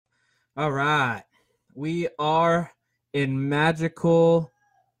All right. We are in magical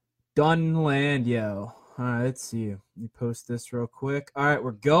Dunland, yo. All right, let's see. Let me post this real quick. All right,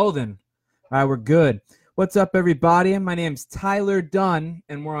 we're golden. All right, we're good. What's up, everybody? My name's Tyler Dunn,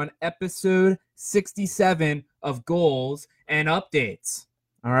 and we're on episode 67 of Goals and Updates.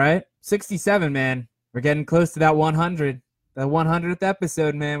 All right, 67, man. We're getting close to that 100. That 100th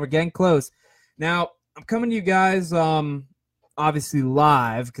episode, man. We're getting close. Now, I'm coming to you guys obviously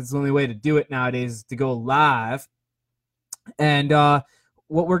live because the only way to do it nowadays is to go live. And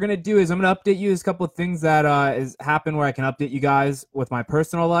what we're gonna do is I'm gonna update you. There's a couple of things that has happened where I can update you guys with my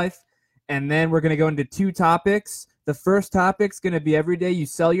personal life, and then we're gonna go into two topics. The first topic's gonna be every day you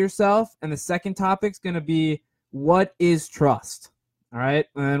sell yourself, and the second topic's gonna be what is trust. All right,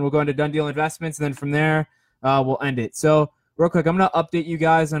 and then we'll go into done deal investments, and then from there we'll end it. So real quick, I'm gonna update you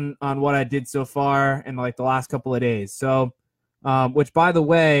guys on what I did so far in like the last couple of days. So, which by the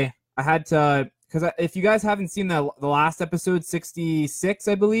way, I had to. Because if you guys haven't seen the last episode, 66,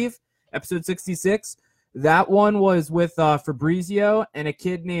 I believe, episode 66, that one was with Fabrizio and a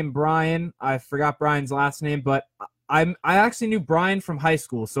kid named Brian. I forgot Brian's last name, but I actually knew Brian from high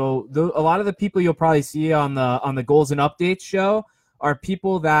school. So a lot of the people you'll probably see on the Goals and Updates show are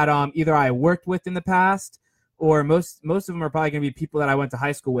people that either I worked with in the past, or most of them are probably going to be people that I went to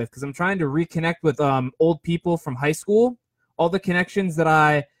high school with. Because I'm trying to reconnect with old people from high school, all the connections that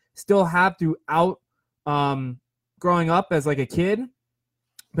I still have throughout growing up as like a kid,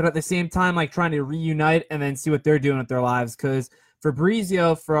 but at the same time like trying to reunite and then see what they're doing with their lives. Because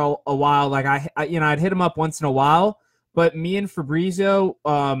Fabrizio for a while, like I'd hit him up once in a while, but me and Fabrizio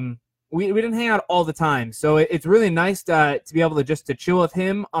we didn't hang out all the time. So it's really nice to be able to just to chill with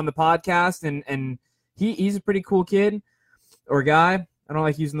him on the podcast, and he's a pretty cool kid or guy. I don't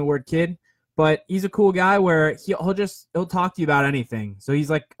like using the word kid, but he's a cool guy where he'll talk to you about anything. So he's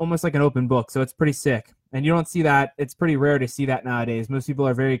like almost like an open book. So it's pretty sick. And you don't see that. It's pretty rare to see that nowadays. Most people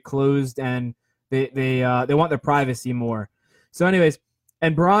are very closed and they want their privacy more. So anyways,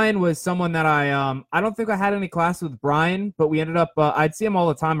 and Brian was someone that I don't think I had any class with Brian, but we ended up I'd see him all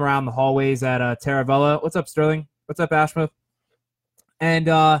the time around the hallways at Taravella. What's up, Sterling? What's up, Ashmuth?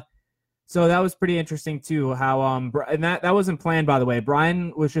 And so that was pretty interesting too. How and that wasn't planned, by the way.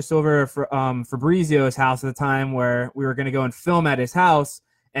 Brian was just over for Fabrizio's house at the time where we were going to go and film at his house,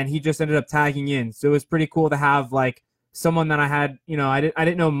 and he just ended up tagging in. So it was pretty cool to have like someone that I had, I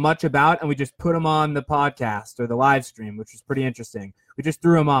didn't know much about, and we just put him on the podcast or the live stream, which was pretty interesting. We just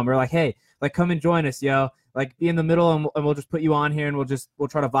threw him on. We are like, hey, like come and join us, yo. Like be in the middle, and we'll just put you on here, and we'll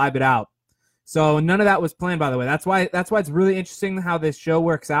try to vibe it out. So none of that was planned, by the way. That's why it's really interesting how this show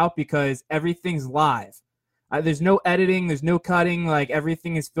works out, because everything's live. There's no editing, there's no cutting. Like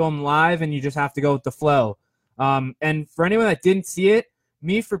everything is filmed live, and you just have to go with the flow. And for anyone that didn't see it,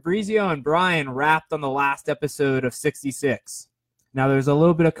 me, Fabrizio, and Brian rapped on the last episode of 66. Now there's a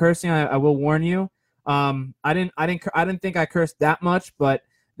little bit of cursing. I will warn you. I didn't think I cursed that much, but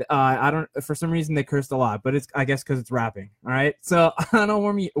I don't. For some reason, they cursed a lot, but it's I guess because it's rapping. All right, so I don't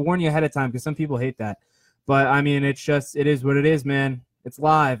warn you ahead of time because some people hate that. But I mean, it is what it is, man. It's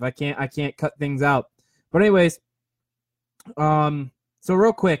live. I can't cut things out. But anyways, so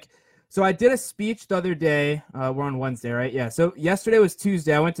real quick, so I did a speech the other day. We're on Wednesday, right? Yeah. So yesterday was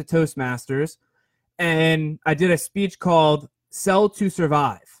Tuesday. I went to Toastmasters, and I did a speech called "Sell to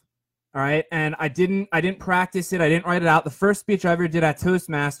Survive." All right. And I didn't practice it. I didn't write it out. The first speech I ever did at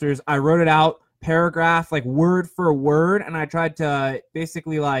Toastmasters, I wrote it out paragraph, like word for word. And I tried to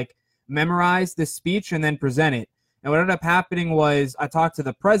basically like memorize the speech and then present it. And what ended up happening was I talked to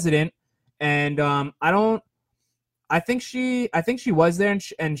the president, and I think she was there,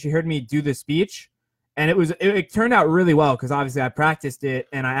 and she heard me do the speech. And it turned out really well because obviously I practiced it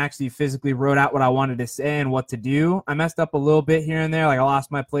and I actually physically wrote out what I wanted to say and what to do. I messed up a little bit here and there. Like I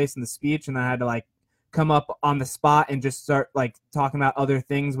lost my place in the speech, and I had to like come up on the spot and just start like talking about other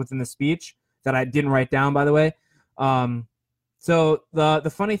things within the speech that I didn't write down, by the way. So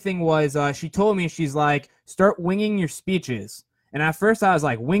the funny thing was she told me, she's like, start winging your speeches. And at first I was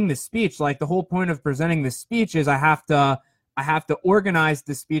like, wing the speech? Like the whole point of presenting the speech is I have to organize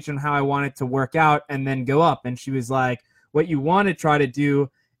the speech and how I want it to work out and then go up. And she was like, what you want to try to do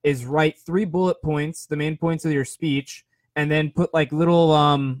is write 3 bullet points, the main points of your speech, and then put like little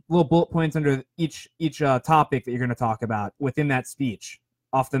bullet points under each topic that you're going to talk about within that speech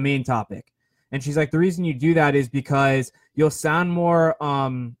off the main topic. And she's like, the reason you do that is because you'll sound more,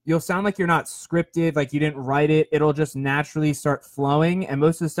 you'll sound like you're not scripted, like you didn't write it. It'll just naturally start flowing. And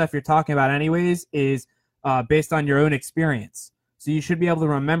most of the stuff you're talking about anyways is based on your own experience. So you should be able to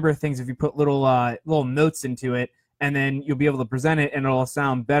remember things if you put little notes into it, and then you'll be able to present it, and it'll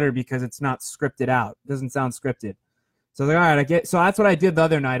sound better because it's not scripted out. It doesn't sound scripted. So I was like, all right, so that's what I did the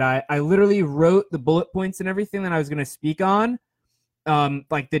other night. I literally wrote the bullet points and everything that I was going to speak on,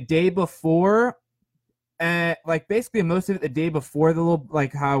 like the day before, like basically most of it the day before, the little,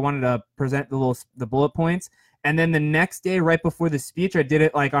 like how I wanted to present the bullet points. And then the next day, right before the speech, I did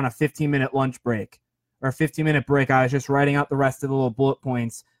it like on a 15-minute lunch break or a 15-minute break. I was just writing out the rest of the little bullet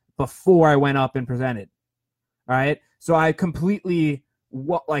points before I went up and presented. All right. So I completely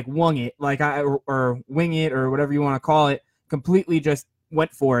wung it, or wing it, or whatever you want to call it, completely just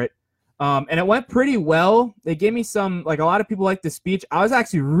went for it. And it went pretty well. They gave me some, like, a lot of people liked the speech. I was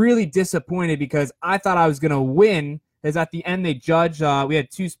actually really disappointed because I thought I was going to win, because at the end they judged, we had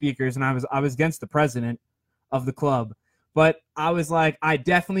 2 speakers, and I was against the president of the club. But I was like, I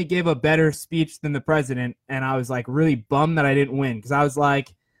definitely gave a better speech than the president, and I was like really bummed that I didn't win, because I was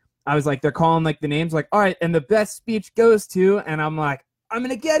like, they're calling like the names, like, all right, and the best speech goes to, and I'm like, I'm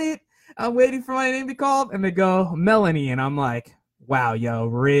gonna get it. I'm waiting for my name to be called, and they go Melanie, and I'm like, wow, yo,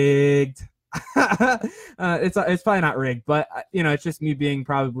 rigged. It's probably not rigged, but it's just me being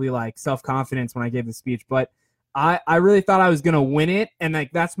probably like self-confidence when I gave the speech. But I really thought I was gonna win it, and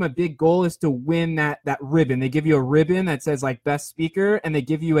like that's my big goal, is to win that ribbon. They give you a ribbon that says like best speaker, and they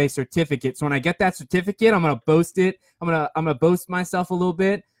give you a certificate. So when I get that certificate, I'm gonna boast it. I'm gonna boast myself a little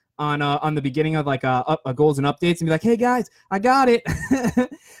bit on the beginning of like a goals and updates, and be like, hey guys, I got it.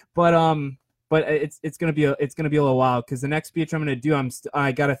 But it's gonna be a little while, because the next speech I'm gonna do,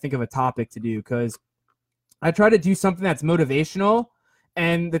 I gotta think of a topic to do, because I try to do something that's motivational.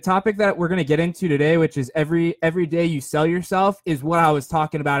 And the topic that we're going to get into today, which is every day you sell yourself, is what I was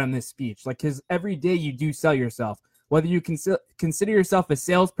talking about in this speech. Like, because every day you do sell yourself, whether you consider yourself a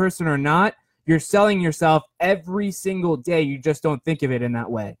salesperson or not, you're selling yourself every single day. You just don't think of it in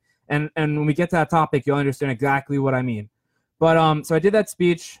that way. And when we get to that topic, you'll understand exactly what I mean. But so I did that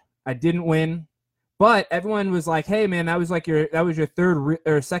speech. I didn't win, but everyone was like, "Hey, man, that was your third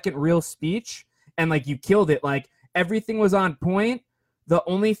or second real speech, and like you killed it. Like everything was on point." The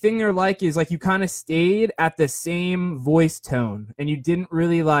only thing they're like is like you kind of stayed at the same voice tone, and you didn't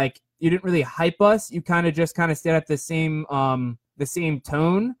really hype us. You kind of stayed at the same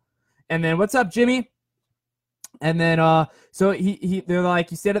tone. And then, what's up, Jimmy? And then so they're like,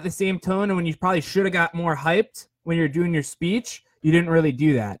 you stayed at the same tone, and when you probably should have got more hyped when you're doing your speech, you didn't really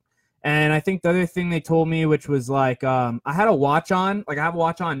do that. And I think the other thing they told me, which was like, I had a watch on, like I have a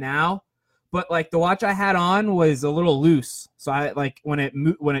watch on now, but like the watch I had on was a little loose. So I like when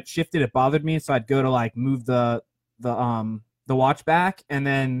it shifted, it bothered me. So I'd go to like move the watch back. And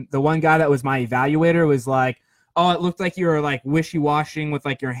then the one guy that was my evaluator was like, oh, it looked like you were like wishy-washing with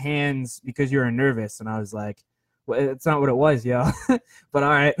like your hands because you were nervous. And I was like, well, it's not what it was, yo. But all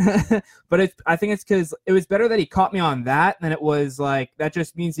right. But I think it's because it was better that he caught me on that than it was like, that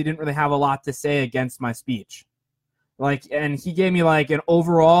just means he didn't really have a lot to say against my speech. Like, and he gave me like an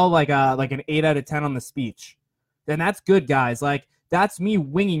overall, like an 8 out of 10 on the speech. Then that's good, guys. Like, that's me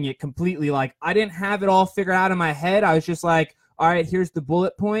winging it completely. Like, I didn't have it all figured out in my head. I was just like, all right, here's the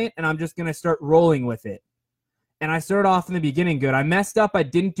bullet point, and I'm just going to start rolling with it. And I started off in the beginning good. I messed up. I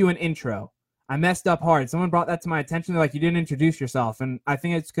didn't do an intro. I messed up hard. Someone brought that to my attention. They're like, you didn't introduce yourself. And I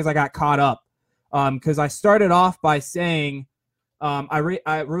think it's because I got caught up. Because I started off by saying, I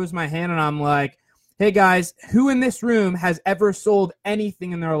rose my hand, and I'm like, hey guys, who in this room has ever sold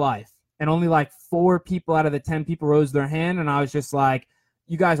anything in their life? And only like 4 people out of the 10 people rose their hand. And I was just like,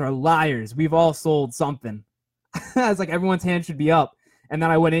 you guys are liars. We've all sold something. I was like, everyone's hand should be up. And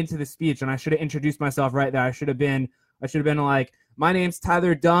then I went into the speech, and I should have introduced myself right there. I should have been like, my name's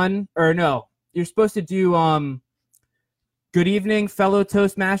Tyler Dunn. Or no, you're supposed to do, good evening, fellow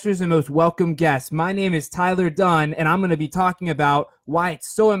Toastmasters and most welcome guests. My name is Tyler Dunn, and I'm going to be talking about why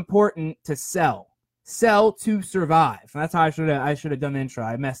it's so important to sell. Sell to survive. That's how I should have done the intro.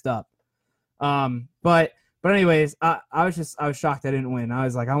 I messed up. But anyways, I was shocked I didn't win. I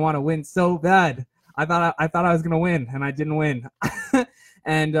was like, I want to win so bad. I thought I was gonna win, and I didn't win.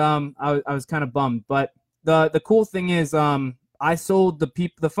 And I was kind of bummed. But the cool thing is, I sold the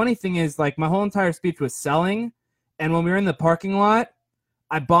people. The funny thing is, like, my whole entire speech was selling, and when we were in the parking lot,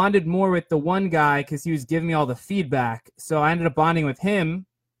 I bonded more with the one guy because he was giving me all the feedback. So I ended up bonding with him,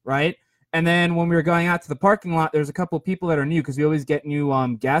 right? And then when we were going out to the parking lot, there's a couple of people that are new because we always get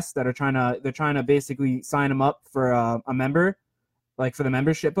new guests that are trying to basically sign them up for a member, like for the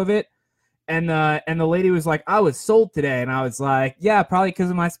membership of it. And the lady was like, I was sold today. And I was like, yeah, probably because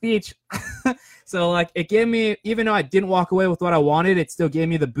of my speech. So like it gave me, even though I didn't walk away with what I wanted, it still gave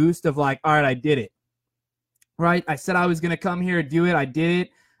me the boost of like, all right, I did it. Right? I said I was going to come here and do it. I did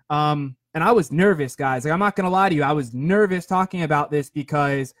it. And I was nervous, guys. Like, I'm not going to lie to you. I was nervous talking about this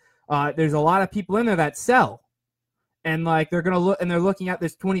because there's a lot of people in there that sell. And like they're going to look and they're looking at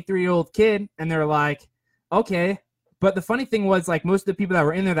this 23-year-old kid and they're like, okay. But the funny thing was, like, most of the people that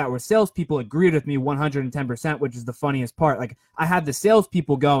were in there that were salespeople agreed with me 110%, which is the funniest part. Like, I had the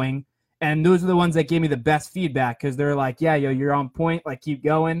salespeople going, and those are the ones that gave me the best feedback because they're like, yeah, yo, you're on point. Like, keep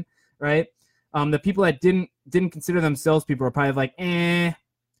going, right? The people that didn't consider them salespeople were probably like, eh.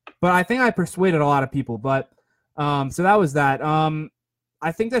 But I think I persuaded a lot of people. But so that was that.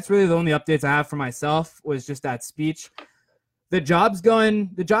 I think that's really the only updates I have for myself was just that speech. The job's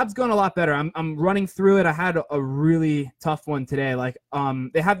going a lot better. I'm running through it. I had a really tough one today. Like,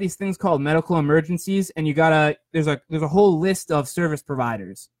 they have these things called medical emergencies, and there's a whole list of service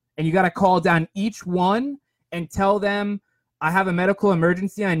providers, and you gotta call down each one and tell them, I have a medical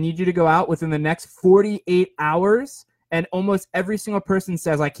emergency. I need you to go out within the next 48 hours. And almost every single person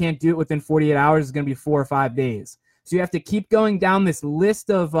says, I can't do it within 48 hours. It's gonna be 4 or 5 days. So you have to keep going down this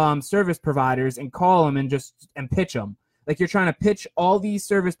list of service providers and call them and pitch them. Like, you're trying to pitch all these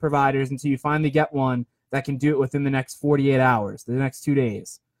service providers until you finally get one that can do it within the next 48 hours, the next 2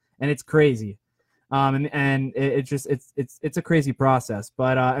 days. And it's crazy. It's a crazy process.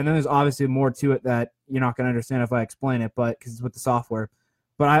 But and then there's obviously more to it that you're not going to understand if I explain it, but because it's with the software.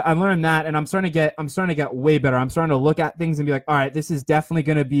 But I learned that, and I'm starting to get way better. I'm starting to look at things and be like, all right, this is definitely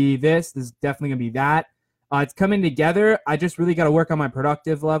going to be this. This is definitely going to be that. It's coming together. I just really got to work on my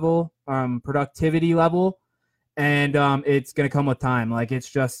productivity level. And it's going to come with time. Like,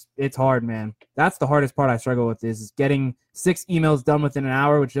 it's hard, man. That's the hardest part I struggle with is getting 6 emails done within an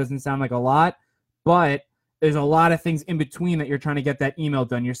hour, which doesn't sound like a lot, but there's a lot of things in between that you're trying to get that email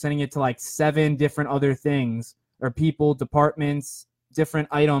done. You're sending it to like 7 different other things or people, departments, different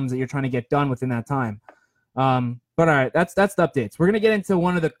items that you're trying to get done within that time. But all right, that's the updates. We're going to get into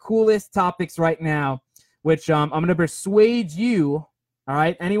one of the coolest topics right now, which I'm going to persuade you, all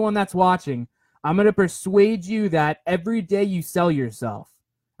right, anyone that's watching, I'm going to persuade you that every day you sell yourself,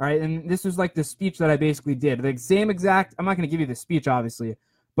 all right? And this was like the speech that I basically did. The same exact – I'm not going to give you the speech, obviously,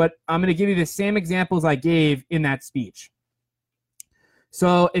 but I'm going to give you the same examples I gave in that speech.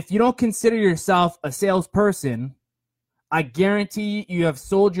 So if you don't consider yourself a salesperson, I guarantee you have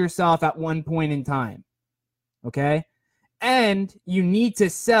sold yourself at one point in time, okay? And you need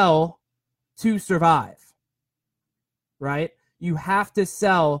to sell to survive, right? You have to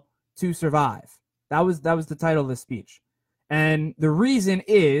sell to survive. That was the title of the speech. And the reason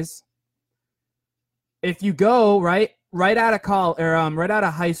is, if you go right out of college or right out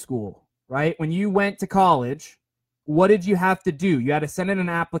of high school, right? When you went to college, what did you have to do? You had to send in an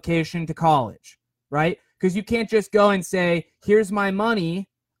application to college, right? Because you can't just go and say, here's my money,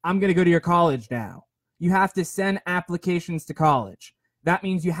 I'm going to go to your college now. You have to send applications to college. That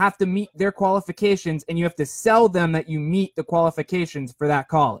means you have to meet their qualifications, and you have to sell them that you meet the qualifications for that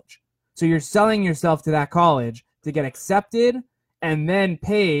college. So you're selling yourself to that college to get accepted and then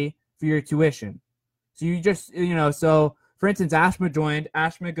pay for your tuition. So you just, so for instance, Ashma joined.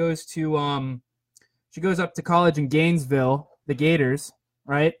 Ashma goes to, she goes up to college in Gainesville, the Gators,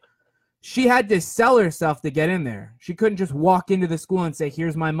 right? She had to sell herself to get in there. She couldn't just walk into the school and say,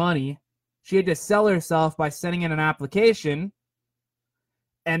 here's my money. She had to sell herself by sending in an application.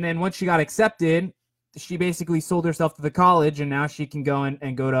 And then once she got accepted, she basically sold herself to the college, and now she can go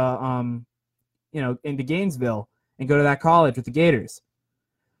and go to, into Gainesville and go to that college with the Gators.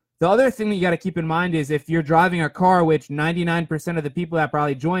 The other thing that you got to keep in mind is if you're driving a car, which 99% of the people that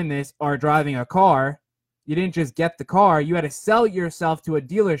probably join this are driving a car, you didn't just get the car. You had to sell yourself to a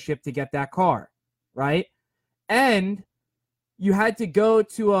dealership to get that car, right? And you had to go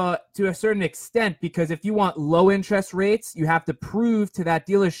to a certain extent, because if you want low interest rates, you have to prove to that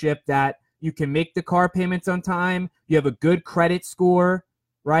dealership that you can make the car payments on time, you have a good credit score,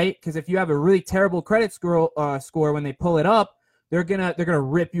 right? Because if you have a really terrible credit score when they pull it up, they're gonna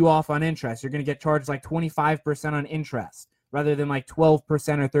rip you off on interest. You're gonna get charged like 25% on interest rather than like 12%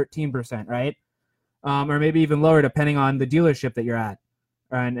 or 13%, right? Or maybe even lower depending on the dealership that you're at,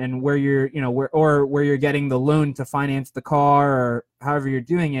 and where you're, where you're getting the loan to finance the car, or however you're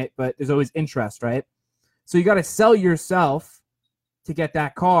doing it. But there's always interest, right? So you got to sell yourself to get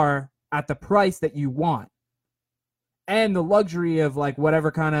that car at the price that you want, and the luxury of like whatever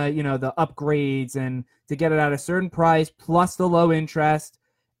kind of, the upgrades, and to get it at a certain price plus the low interest.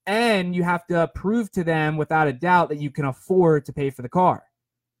 And you have to prove to them without a doubt that you can afford to pay for the car,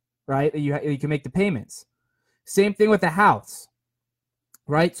 right? That you can make the payments. Same thing with the house,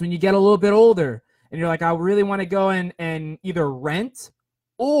 right? So when you get a little bit older and you're like, I really want to go and either rent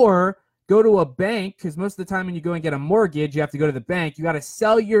or go to a bank, because most of the time when you go and get a mortgage, you have to go to the bank. You got to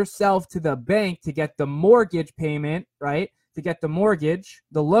sell yourself to the bank to get the mortgage payment, right? To get the mortgage,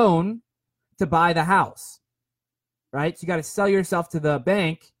 the loan to buy the house, right? So you got to sell yourself to the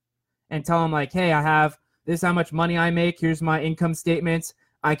bank and tell them like, hey, I have this is how much money I make. Here's my income statements.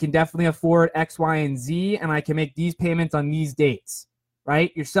 I can definitely afford X, Y, and Z, and I can make these payments on these dates,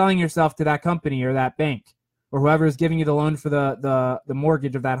 right? You're selling yourself to that company or that bank or whoever is giving you the loan for the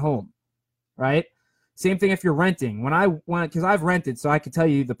mortgage of that home, right? Same thing if you're renting. Because I've rented, so I can tell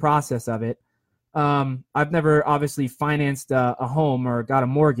you the process of it. I've never obviously financed a home or got a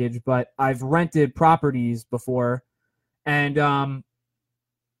mortgage, but I've rented properties before. And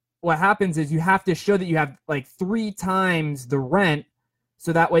what happens is you have to show that you have like 3 times the rent,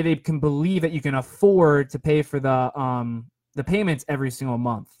 so that way they can believe that you can afford to pay for the payments every single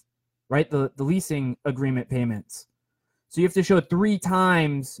month, right? The leasing agreement payments. So you have to show 3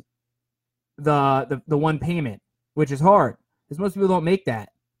 times the one payment, which is hard because most people don't make that,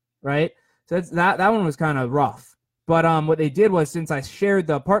 right? So that one was kind of rough. But what they did was, since I shared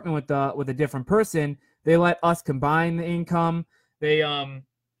the apartment with a different person, they let us combine the income. They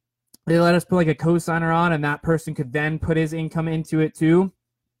let us put like a cosigner on, and that person could then put his income into it too.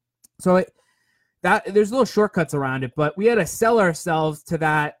 So there's little shortcuts around it, but we had to sell ourselves to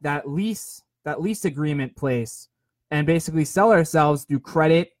that lease agreement place, and basically sell ourselves through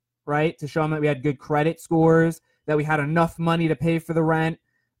credit, right? To show them that we had good credit scores, that we had enough money to pay for the rent,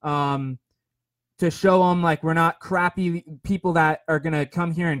 to show them like we're not crappy people that are going to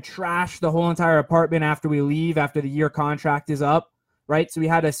come here and trash the whole entire apartment after we leave, after the year contract is up. Right, so we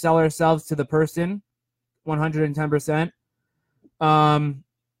had to sell ourselves to the person, 110%.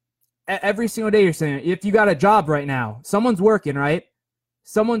 Every single day you're saying, if you got a job right now, someone's working, right?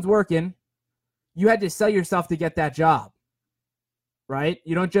 Someone's working. You had to sell yourself to get that job, right?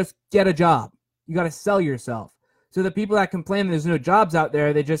 You don't just get a job. You got to sell yourself. So the people that complain there's no jobs out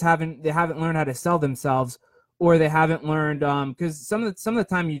there, they haven't learned how to sell themselves, or they haven't learned because some of the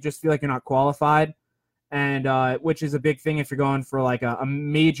time you just feel like you're not qualified. And which is a big thing if you're going for like a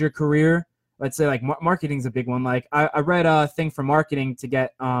major career. Let's say like marketing's a big one. Like I read a thing for marketing to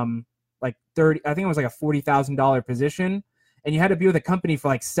get like 30, I think it was like a $40,000 position, and you had to be with a company for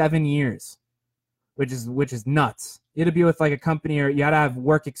like 7 years, which is nuts. You had to be with like a company, or you had to have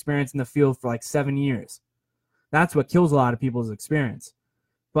work experience in the field for like 7 years. That's what kills a lot of people's experience.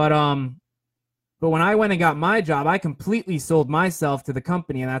 But when I went and got my job, I completely sold myself to the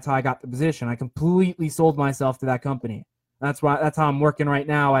company, and that's how I got the position. I completely sold myself to that company. That's how I'm working right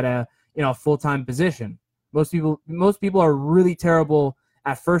now at a full-time position. Most people are really terrible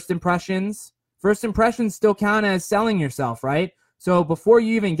at first impressions. First impressions still count as selling yourself, right? So before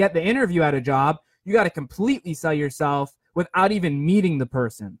you even get the interview at a job, you got to completely sell yourself without even meeting the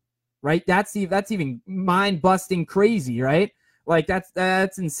person, right? That's even mind-busting crazy, right? Like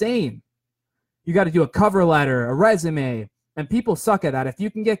that's insane. You got to do a cover letter, a resume, and people suck at that. If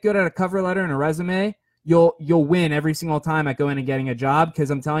you can get good at a cover letter and a resume, you'll win every single time at going and getting a job. Because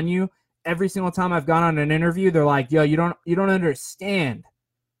I'm telling you, every single time I've gone on an interview, they're like, "Yo, you don't understand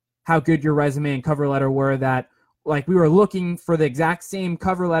how good your resume and cover letter were." That like we were looking for the exact same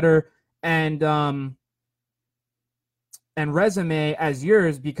cover letter and resume as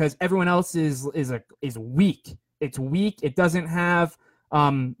yours, because everyone else is weak. It's weak. It doesn't have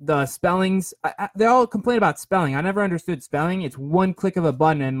the spellings. They all complain about spelling. I never understood spelling. It's one click of a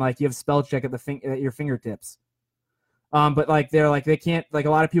button and like you have spell check at your fingertips. But like they can't, like a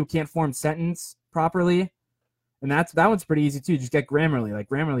lot of people can't form sentence properly, and that one's pretty easy too. Just get Grammarly. Like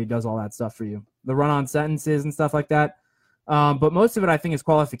Grammarly does all that stuff for you, the run-on sentences and stuff like that. But most of it I think is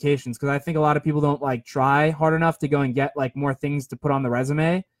qualifications, because I think a lot of people don't like try hard enough to go and get like more things to put on the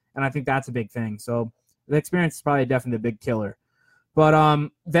resume, and I think that's a big thing. So the experience is probably definitely a big killer. But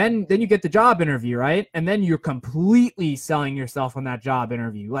then you get the job interview, right? And then you're completely selling yourself on that job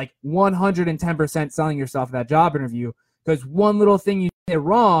interview, like 110% selling yourself at that job interview, because one little thing you say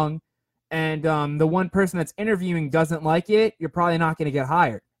wrong and the one person that's interviewing doesn't like it, you're probably not going to get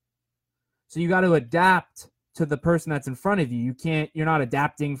hired. So you got to adapt to the person that's in front of you. You're not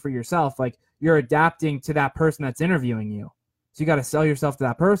adapting for yourself. Like you're adapting to that person that's interviewing you. So you got to sell yourself to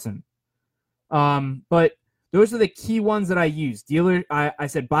that person. But those are the key ones that I use. I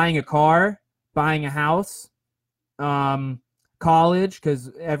said buying a car, buying a house, college, because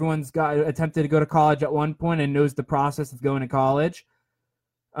everyone's attempted to go to college at one point and knows the process of going to college.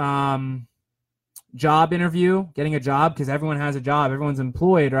 Job interview, getting a job, because everyone has a job. Everyone's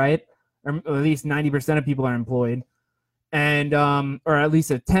employed, right? Or at least 90% of people are employed. And or at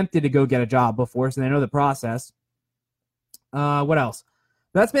least attempted to go get a job before, so they know the process. What else?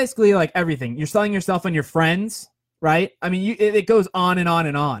 That's basically like everything. You're selling yourself on your friends, right? I mean, it goes on and on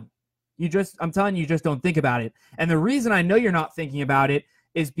and on. I'm telling you, you just don't think about it. And the reason I know you're not thinking about it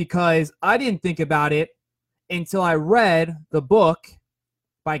is because I didn't think about it until I read the book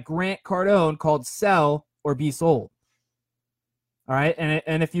by Grant Cardone called Sell or Be Sold. All right.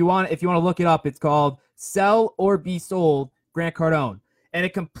 And if you want to look it up, it's called Sell or Be Sold, Grant Cardone. And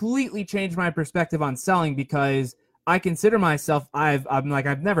it completely changed my perspective on selling because I consider myself, I've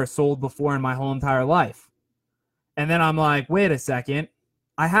never sold before in my whole entire life. And then I'm like, wait a second.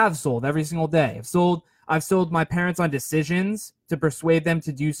 I have sold every single day. I've sold my parents on decisions to persuade them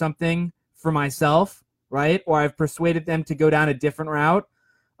to do something for myself, right? Or I've persuaded them to go down a different route.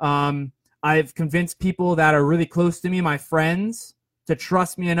 I've convinced people that are really close to me, my friends, to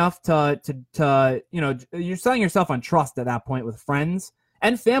trust me enough to you're selling yourself on trust at that point with friends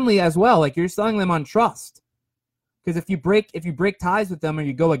and family as well. Like you're selling them on trust. Because if you break ties with them or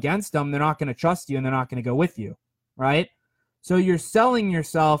you go against them, they're not going to trust you and they're not going to go with you, right? So you're selling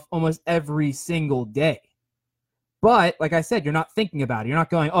yourself almost every single day. But like I said, you're not thinking about it. You're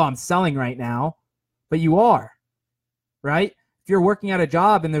not going, oh, I'm selling right now, but you are, right? If you're working at a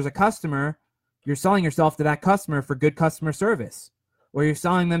job and there's a customer, you're selling yourself to that customer for good customer service, or you're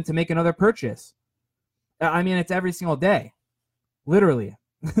selling them to make another purchase. I mean, it's every single day, literally.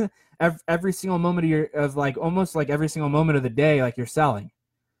 every single moment almost like every single moment of the day, like you're selling.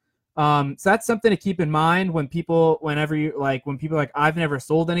 So that's something to keep in mind when people are like, I've never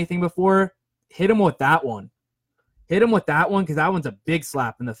sold anything before, hit them with that one. Hit them with that one because that one's a big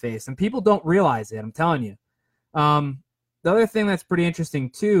slap in the face, and people don't realize it. I'm telling you. The other thing that's pretty interesting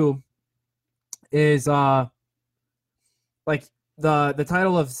too is like the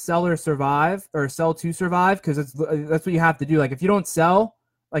title of Sell or Survive or Sell to Survive, because that's what you have to do. Like if you don't sell,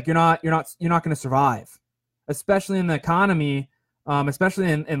 like you're not going to survive, especially in the economy,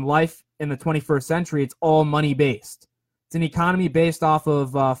 especially in life in the 21st century. It's all money based. It's an economy based off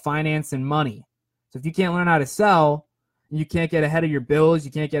of finance and money. So if you can't learn how to sell, you can't get ahead of your bills,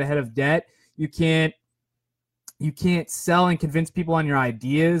 you can't get ahead of debt, you can't sell and convince people on your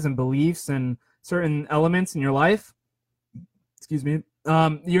ideas and beliefs and certain elements in your life. Excuse me.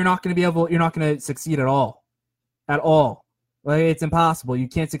 You're not going to succeed at all. Like it's impossible. You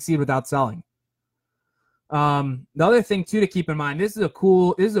can't succeed without selling. The other thing too to keep in mind, this is a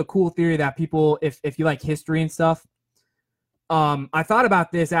cool theory that people, if you like history and stuff, I thought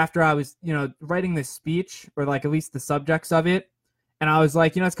about this after I was, writing this speech, or like at least the subjects of it. And I was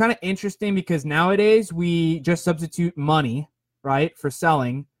like, it's kind of interesting because nowadays we just substitute money, right, for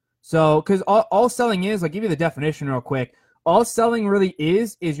selling. So, because all selling is, I'll give you the definition real quick. All selling really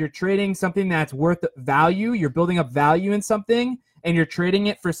is you're trading something that's worth value. You're building up value in something, and you're trading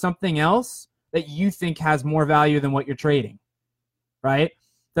it for something else that you think has more value than what you're trading, right?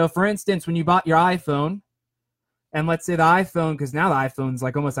 So, for instance, when you bought your iPhone, and let's say the iPhone, because now the iPhone's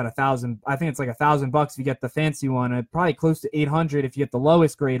like almost at $1,000. I think it's like $1,000 if you get the fancy one, and probably close to $800 if you get the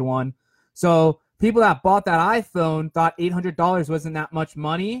lowest grade one. So people that bought that iPhone thought $800 wasn't that much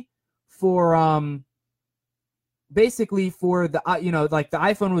money for basically for the like the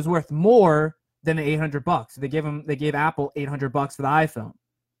iPhone was worth more than the $800. So they gave Apple $800 for the iPhone,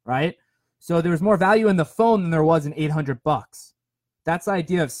 right? So there was more value in the phone than there was in $800. That's the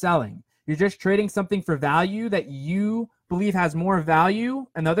idea of selling. You're just trading something for value that you believe has more value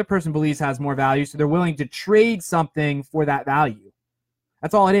and the other person believes has more value, so they're willing to trade something for that value.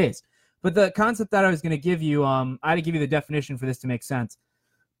 That's all it is. But the concept that I was going to give you, I had to give you the definition for this to make sense.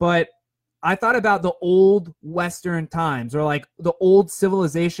 But I thought about the old Western times, or like the old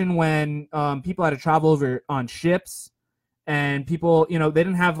civilization when people had to travel over on ships, and people, they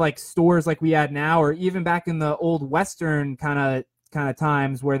didn't have like stores like we had now, or even back in the old Western kind of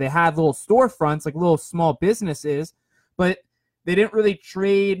times where they had little storefronts, like little small businesses, but they didn't really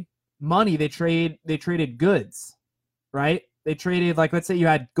trade money. They traded goods, right? They traded, like, let's say you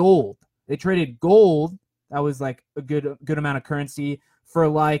had gold. They traded gold. That was like a good amount of currency for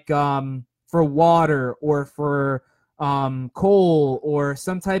like for water or for coal or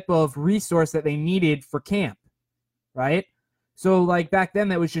some type of resource that they needed for camp, right? So like back then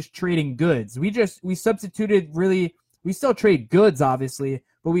that was just trading goods. We substituted really. We still trade goods, obviously,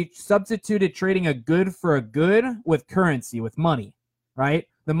 but we substituted trading a good for a good with currency, with money, right?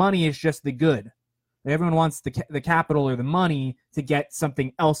 The money is just the good. Everyone wants the capital or the money to get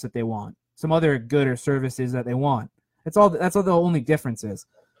something else that they want, some other good or services that they want. That's all the only difference is.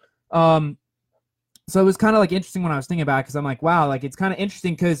 So it was kind of like interesting when I was thinking about it, because I'm like, wow, like it's kind of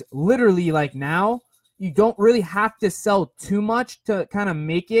interesting because literally like now you don't really have to sell too much to kind of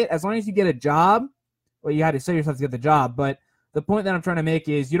make it, as long as you get a job. Well, you had to sell yourself to get the job, but the point that I'm trying to make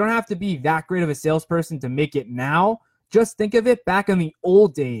is you don't have to be that great of a salesperson to make it now. Just think of it back in the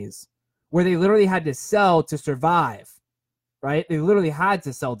old days where they literally had to sell to survive, right? They literally had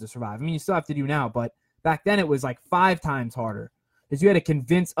to sell to survive. I mean, you still have to do now, but back then it was like 5 times harder because you had to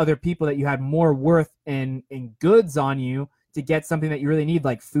convince other people that you had more worth in goods on you to get something that you really need,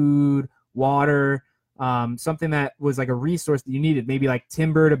 like food, water, something that was like a resource that you needed, maybe like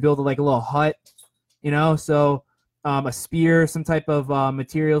timber to build like a little hut, so a spear, some type of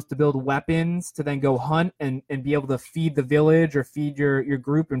materials to build weapons to then go hunt and be able to feed the village or feed your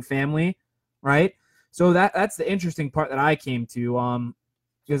group and family, right? So that's the interesting part that I came to,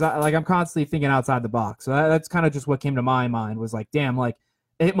 because I'm constantly thinking outside the box. So that's kind of just what came to my mind was like, damn, like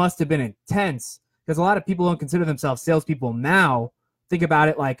it must have been intense because a lot of people don't consider themselves salespeople now. Think about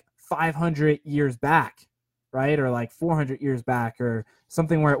it like 500 years back, right? Or like 400 years back or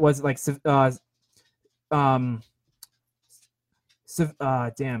something where it was like civilization.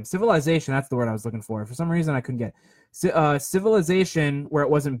 That's the word I was looking for. For some reason, I couldn't get civilization where it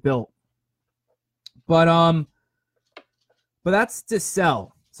wasn't built. But that's to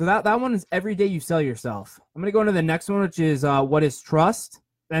sell. So that one is every day you sell yourself. I'm gonna go into the next one, which is what is trust.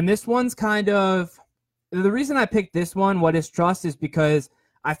 And this one's kind of the reason I picked this one. What is trust is because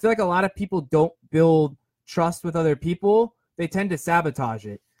I feel like a lot of people don't build trust with other people. They tend to sabotage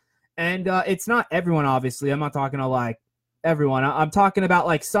it. And it's not everyone, obviously. I'm not talking to like everyone. I'm talking about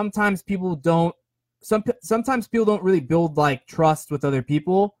like sometimes people don't really build like trust with other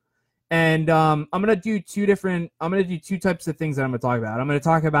people. And I'm gonna do two types of things that I'm gonna talk about. I'm gonna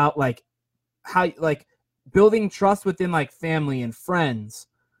talk about like how like building trust within like family and friends.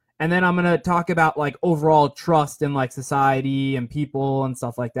 And then I'm gonna talk about like overall trust in like society and people and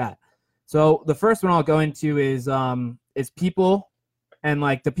stuff like that. So the first one I'll go into is people. And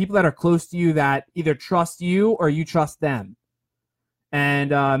like the people that are close to you that either trust you or you trust them, and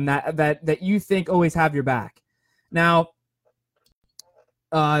that you think always have your back. Now,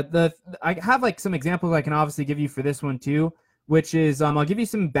 I have like some examples I can obviously give you for this one too, which is I'll give you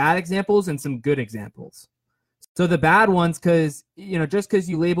some bad examples and some good examples. So the bad ones, because just because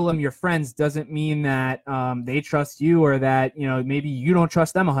you label them your friends doesn't mean that they trust you or that maybe you don't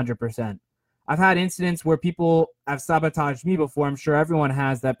trust them 100%. I've had incidents where people have sabotaged me before. I'm sure everyone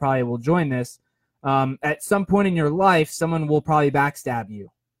has that probably will join this. At some point in your life, someone will probably backstab you,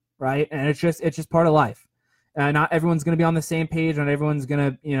 right? And it's just part of life. Not everyone's going to be on the same page. Not everyone's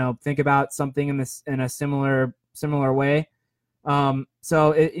going to think about something in a similar way.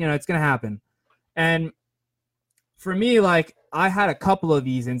 So it's going to happen. And for me, like I had a couple of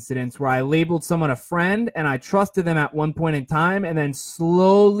these incidents where I labeled someone a friend and I trusted them at one point in time, and then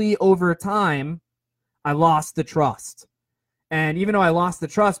slowly over time, I lost the trust. And even though I lost the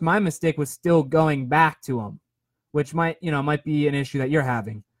trust, my mistake was still going back to them, which might be an issue that you're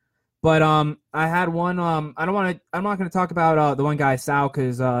having. But I had one. I'm not going to talk about the one guy Sal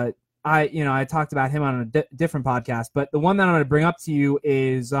because I talked about him on a different podcast. But the one that I'm going to bring up to you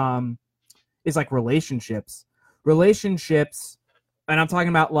is like relationships. Relationships, and I'm talking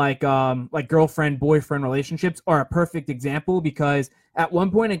about like girlfriend boyfriend relationships are a perfect example because at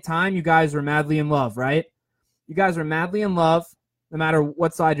one point in time you guys were madly in love, right? You guys are madly in love no matter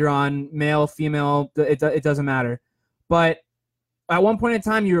what side you're on, male, female, it doesn't matter. But at one point in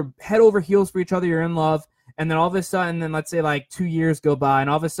time you're head over heels for each other, you're in love, and then all of a sudden, then let's say like 2 years go by and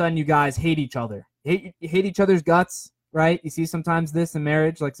all of a sudden you guys hate each other. Hate each other's guts. Right? You see sometimes this in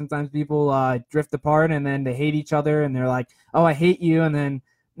marriage, like sometimes people drift apart and then they hate each other and they're like, oh, I hate you. And then,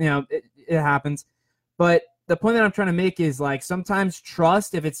 it happens. But the point that I'm trying to make is like sometimes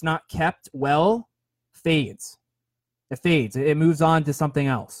trust, if it's not kept well, fades. It fades. It moves on to something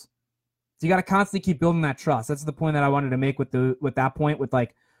else. So you got to constantly keep building that trust. That's the point that I wanted to make with that point with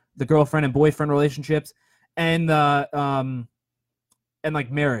like the girlfriend and boyfriend relationships and and like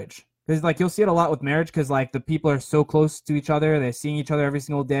marriage. Because like you'll see it a lot with marriage because like the people are so close to each other, they're seeing each other every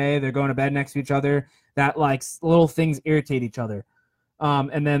single day, they're going to bed next to each other, that like little things irritate each other.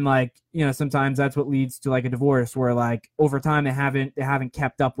 And then like sometimes that's what leads to like a divorce where like over time they haven't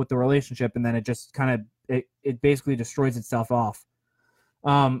kept up with the relationship, and then it just kind of it basically destroys itself off.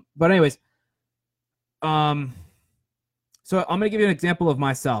 But anyways, so I'm gonna give you an example of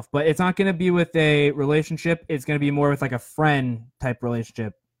myself, but it's not gonna be with a relationship. It's gonna be more with like a friend type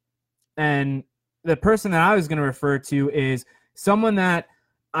relationship. And the person that I was going to refer to is someone that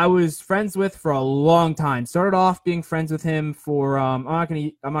I was friends with for a long time. Started off being friends with him for I'm not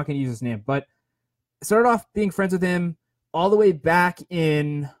going to use his name, but started off being friends with him all the way back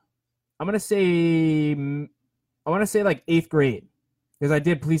in I want to say like 8th grade because I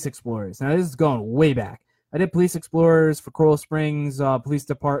did Police Explorers. Now this is going way back, I did Police Explorers for Coral Springs Police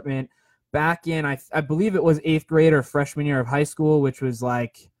Department back in, I believe it was 8th grade or freshman year of high school, which was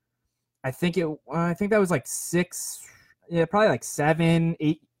like, I think that was like 6, yeah, probably like 7,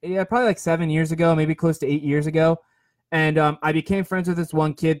 8, yeah, probably like 7 years ago, maybe close to 8 years ago. And I became friends with this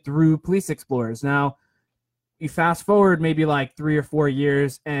one kid through Police Explorers. Now, you fast forward maybe like 3 or 4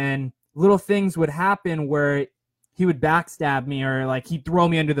 years, and little things would happen where he would backstab me, or like he'd throw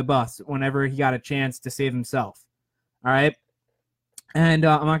me under the bus whenever he got a chance to save himself. All right. And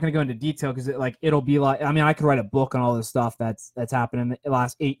I'm not going to go into detail because it'll be like, I mean, I could write a book on all this stuff that's happened in the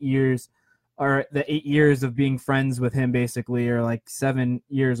last 8 years, or the 8 years of being friends with him, basically, or like 7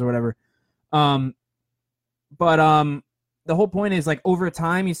 years or whatever. But the whole point is, like, over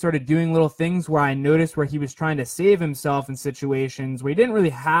time, he started doing little things where I noticed where he was trying to save himself in situations where he didn't really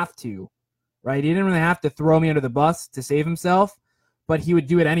have to, right? He didn't really have to throw me under the bus to save himself, but he would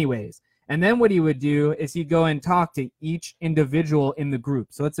do it anyways. And then what he would do is he'd go and talk to each individual in the group.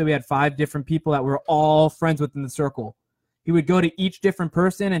 So let's say we had 5 different people that were all friends within the circle. He would go to each different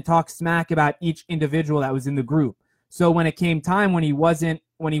person and talk smack about each individual that was in the group. So when it came time when he wasn't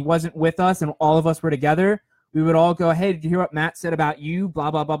with us and all of us were together, we would all go, hey, did you hear what Matt said about you?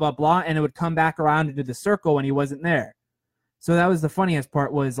 Blah, blah, blah, blah, blah. And it would come back around into the circle when he wasn't there. So that was the funniest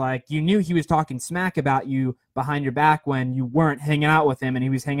part, was like, you knew he was talking smack about you behind your back when you weren't hanging out with him and he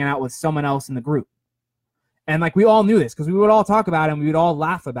was hanging out with someone else in the group. And like, we all knew this because we would all talk about it and we would all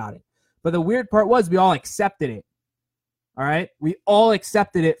laugh about it. But the weird part was we all accepted it. All right. We all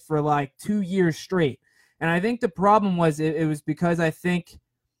accepted it for like 2 years straight. And I think the problem was it was because I think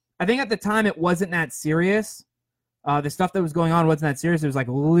at the time it wasn't that serious. The stuff that was going on wasn't that serious. It was like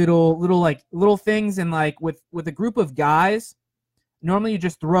little things. And like with a group of guys, normally you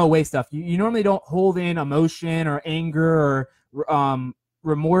just throw away stuff. You normally don't hold in emotion or anger or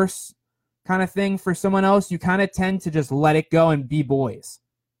remorse kind of thing for someone else. You kind of tend to just let it go and be boys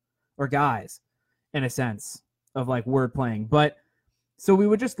or guys, in a sense of like word playing. But so we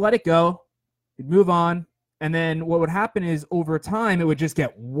would just let it go. We'd move on. And then what would happen is over time, it would just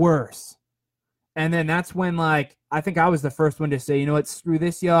get worse. And then that's when, like, I think I was the first one to say, you know what, screw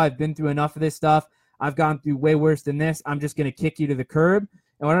this, yo. I've been through enough of this stuff. I've gone through way worse than this. I'm just going to kick you to the curb.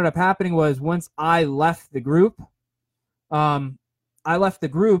 And what ended up happening was once I left the group, and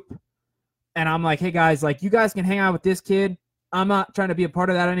I'm like, hey, guys, like, you guys can hang out with this kid. I'm not trying to be a part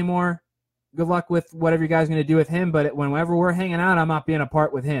of that anymore. Good luck with whatever you guys are going to do with him. But whenever we're hanging out, I'm not being a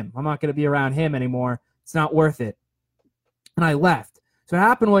part with him. I'm not going to be around him anymore. It's not worth it. And I left. So what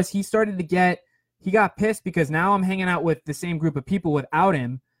happened was he got pissed because now I'm hanging out with the same group of people without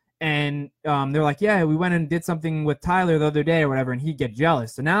him. And they're like, yeah, we went and did something with Tyler the other day or whatever. And he'd get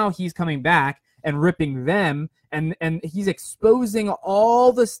jealous. So now he's coming back and ripping them. And he's exposing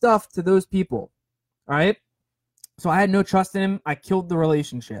all the stuff to those people. All right. So I had no trust in him. I killed the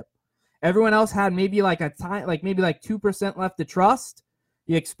relationship. Everyone else had maybe like 2% left to trust.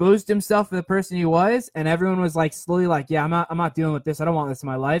 He exposed himself to the person he was, and everyone was like slowly like, yeah, I'm not dealing with this. I don't want this in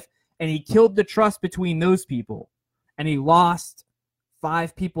my life. And he killed the trust between those people. And he lost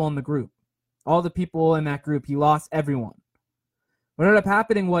 5 people in the group. All the people in that group, he lost everyone. What ended up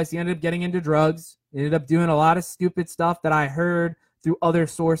happening was he ended up getting into drugs. He ended up doing a lot of stupid stuff that I heard through other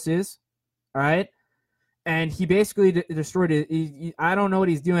sources. All right. And he basically destroyed it. I don't know what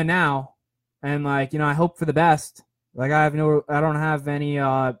he's doing now. And like, I hope for the best. Like I don't have any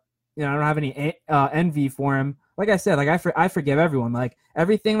envy for him. Like I said, like I forgive everyone. Like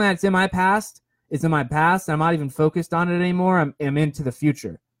everything that's in my past is in my past. And I'm not even focused on it anymore. I'm into the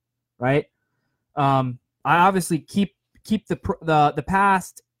future. Right. I obviously keep the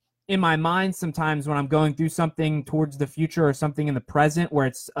past in my mind sometimes when I'm going through something towards the future or something in the present where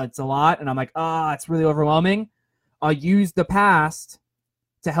it's a lot and I'm like, it's really overwhelming. I'll use the past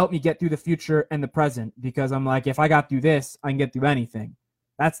to help me get through the future and the present because I'm like, if I got through this, I can get through anything.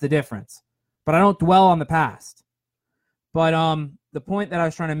 That's the difference. But I don't dwell on the past. But the point that I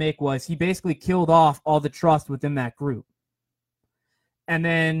was trying to make was he basically killed off all the trust within that group. And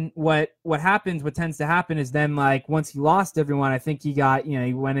then what tends to happen is then like once he lost everyone, I think he got,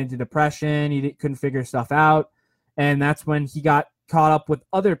 he went into depression. He couldn't figure stuff out. And that's when he got caught up with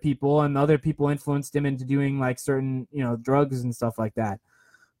other people and other people influenced him into doing like certain, drugs and stuff like that.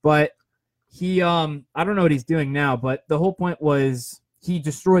 But he, I don't know what he's doing now, but the whole point was he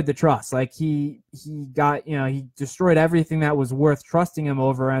destroyed the trust. Like he got, he destroyed everything that was worth trusting him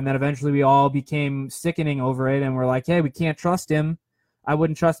over. And then eventually we all became sickening over it. And we're like, hey, we can't trust him. I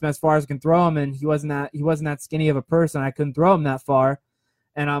wouldn't trust him as far as I can throw him. And he wasn't that skinny of a person. I couldn't throw him that far.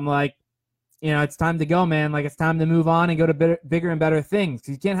 And I'm like, it's time to go, man. Like it's time to move on and go to bigger and better things. 'Cause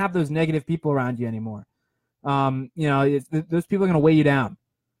you can't have those negative people around you anymore. Those people are going to weigh you down.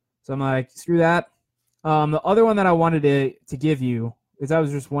 So I'm like, screw that. The other one that I wanted to give you is that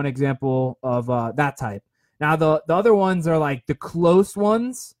was just one example of that type. Now the other ones are like the close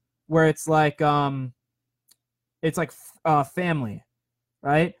ones where it's like family,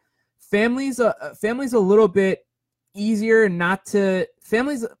 right? Family's a little bit easier not to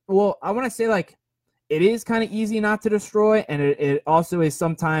families. Well, I want to say like it is kind of easy not to destroy, and it also is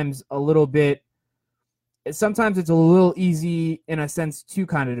sometimes a little bit. Sometimes it's a little easy in a sense to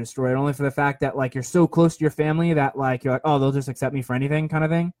kind of destroy it, only for the fact that like you're so close to your family that like you're like, oh, they'll just accept me for anything kind of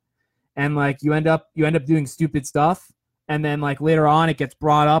thing, and like you end up doing stupid stuff, and then like later on it gets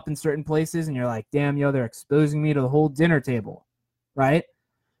brought up in certain places, and you're like, damn, yo, they're exposing me to the whole dinner table, right?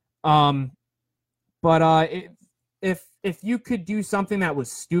 Um, but if you could do something that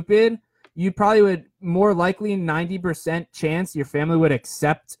was stupid, you probably would more likely 90% chance your family would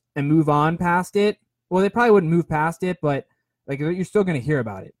accept and move on past it. Well, they probably wouldn't move past it, but like you're still gonna hear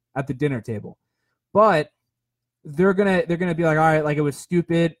about it at the dinner table. But they're gonna be like, all right, like it was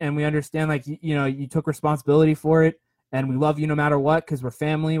stupid, and we understand, like you took responsibility for it, and we love you no matter what because we're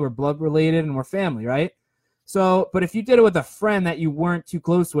family, we're blood related, and we're family, right? So, but if you did it with a friend that you weren't too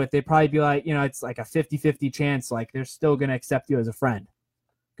close with, they'd probably be like, it's like a 50-50 chance, like they're still gonna accept you as a friend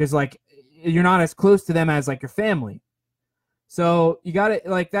because like you're not as close to them as like your family. So you got to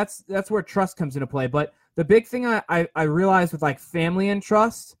like that's where trust comes into play. But the big thing I realized with like family and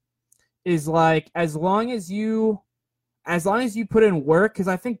trust is like as long as you put in work, because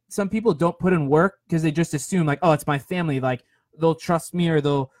I think some people don't put in work because they just assume like, oh, it's my family, like they'll trust me or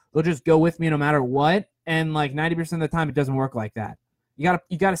they'll just go with me no matter what. And like 90% of the time it doesn't work like that. You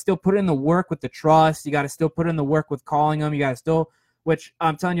gotta still put in the work with the trust. You gotta still put in the work with calling them. You gotta still, which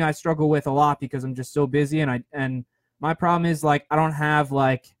I'm telling you I struggle with a lot because I'm just so busy, and my problem is like I don't have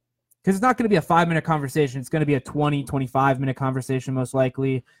like, because it's not going to be a 5-minute conversation. It's going to be a 20-25 minute conversation most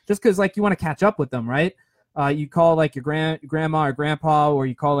likely, just because like you want to catch up with them, right? You call like your grandma or grandpa, or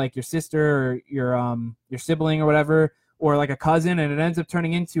you call like your sister or your sibling or whatever, or like a cousin, and it ends up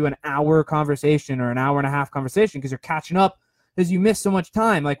turning into an hour conversation or an hour and a half conversation because you're catching up because you miss so much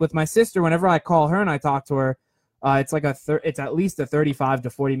time. Like with my sister, whenever I call her and I talk to her, it's like it's at least a 35 to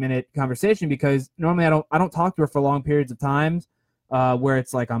 40 minute conversation because normally I don't talk to her for long periods of time, where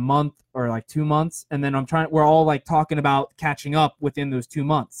it's like a month or like 2 months, and then we're all like talking about catching up within those 2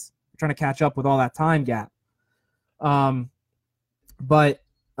 months. We're trying to catch up with all that time gap. But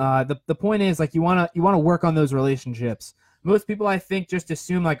the point is like you wanna work on those relationships. Most people I think just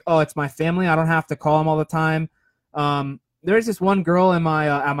assume like, oh, it's my family, I don't have to call them all the time. There's this one girl in my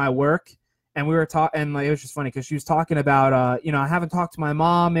at my work, and we were talking, and like it was just funny because she was talking about I haven't talked to my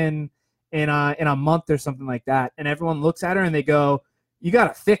mom in a month or something like that, and everyone looks at her and they go, you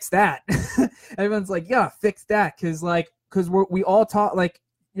gotta fix that. Everyone's like, you gotta fix that because we all talk like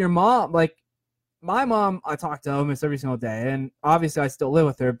your mom, like my mom, I talk to almost every single day, and obviously I still live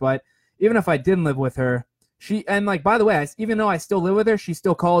with her, but even if I didn't live with her, and like, by the way, even though I still live with her, she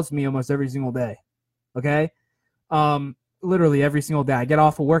still calls me almost every single day. Okay. Literally every single day. I get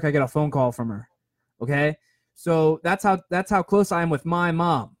off of work, I get a phone call from her. Okay. So that's how close I am with my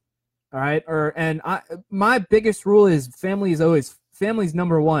mom. All right. My biggest rule is family's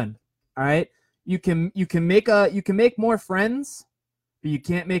number one. All right. You can make more friends, but you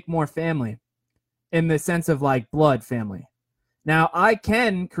can't make more family in the sense of like blood family. Now I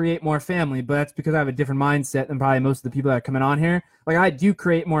can create more family, but that's because I have a different mindset than probably most of the people that are coming on here. Like I do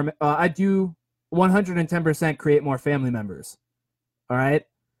create more, I do 110% create more family members. All right.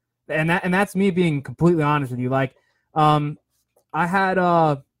 And that's me being completely honest with you. Like, I had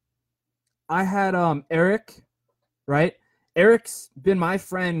Eric, right? Eric's been my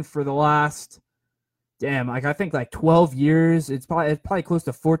friend for the last, like I think like 12 years. It's probably close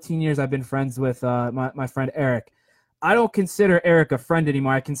to 14 years I've been friends with my friend Eric. I don't consider Eric a friend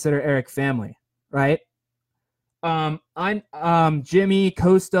anymore. I consider Eric family, right? I'm Jimmy,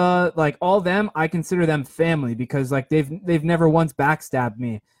 Costa, like all them, I consider them family because like they've never once backstabbed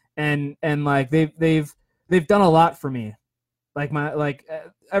me, and like they've done a lot for me. Like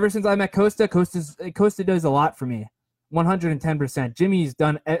ever since I met Costa does a lot for me, 110%. Jimmy's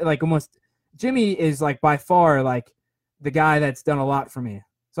done like almost. Jimmy is like by far like the guy that's done a lot for me,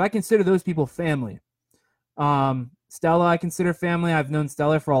 so I consider those people family. Stella, I consider family. I've known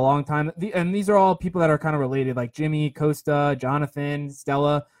Stella for a long time. And these are all people that are kind of related, like Jimmy, Costa, Jonathan,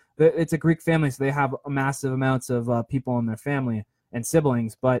 Stella. It's a Greek family, so they have massive amounts of people in their family and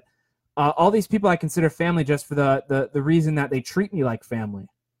siblings. But all these people I consider family just for the reason that they treat me like family,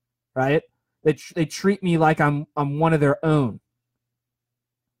 right? They treat me like I'm one of their own.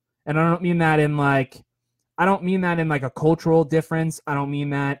 And I don't mean that in like, I don't mean that in like a cultural difference. I don't mean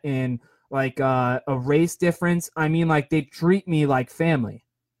that in like a race difference. I mean like they treat me like family.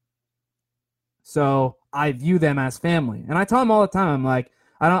 So I view them as family. And I tell them all the time, I'm like,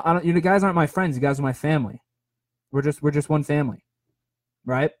 I don't, you guys aren't my friends. You guys are my family. We're just one family.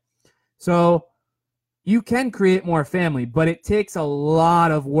 Right? So you can create more family, but it takes a lot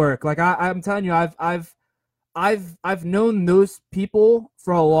of work. Like I'm telling you, I've known those people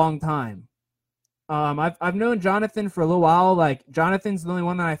for a long time. I've known Jonathan for a little while. Like Jonathan's the only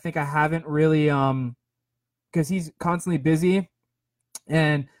one that I think I haven't really because he's constantly busy.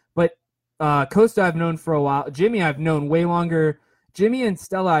 But Costa I've known for a while. Jimmy I've known way longer. Jimmy and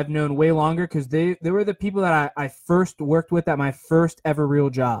Stella I've known way longer because they were the people that I first worked with at my first ever real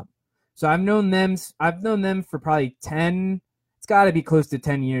job. So I've known them for probably 10, it's got to be close to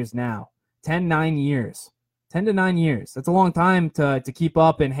 10 years now. 9 years. 10 to 9 years. That's a long time to keep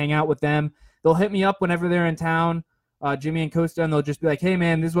up and hang out with them. They'll hit me up whenever they're in town, Jimmy and Costa, and they'll just be like, hey,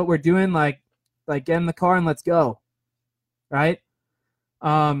 man, this is what we're doing. Like get in the car and let's go. Right?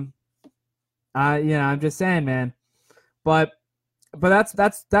 I'm just saying, man. But that's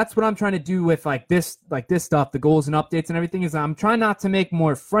what I'm trying to do with like this stuff, the goals and updates and everything, is I'm trying not to make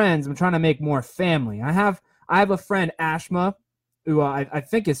more friends. I'm trying to make more family. I have a friend, Ashma, who I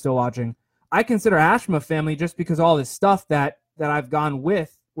think is still watching. I consider Ashma family just because all this stuff that I've gone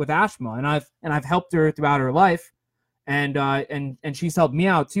with Ashma, and I've helped her throughout her life, and she's helped me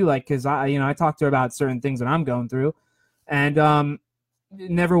out too, like because I talked to her about certain things that I'm going through, and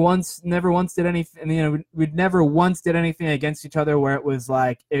never once did anything. We never once did anything against each other where it was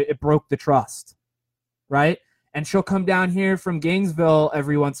like it broke the trust, right? And she'll come down here from Gainesville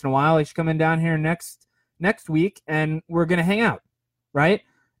every once in a while. Like she's coming down here next week, and we're gonna hang out, right?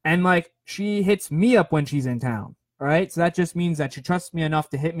 And like she hits me up when she's in town, right? So that just means that she trusts me enough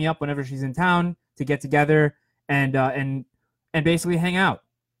to hit me up whenever she's in town to get together and basically hang out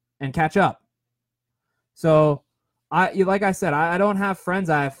and catch up. So like I said, I don't have friends.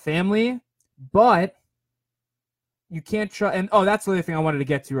 I have family, but you can't trust. And that's the other thing I wanted to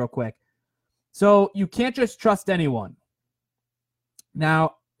get to real quick. So you can't just trust anyone.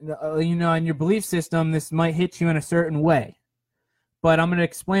 Now, in your belief system, this might hit you in a certain way, but I'm going to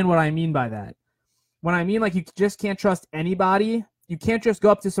explain what I mean by that. When I mean like you just can't trust anybody, you can't just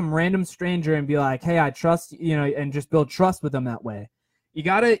go up to some random stranger and be like, hey, I trust, and just build trust with them that way. You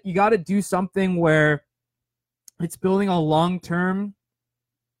gotta do something where it's building a long-term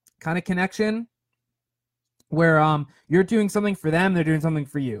kind of connection where you're doing something for them, they're doing something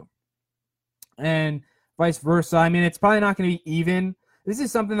for you, and vice versa. I mean, it's probably not going to be even. This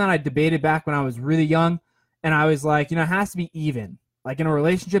is something that I debated back when I was really young, and I was like, it has to be even. Like in a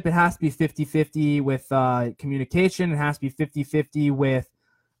relationship, it has to be 50-50 with communication. It has to be 50-50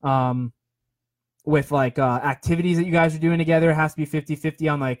 with like activities that you guys are doing together. It has to be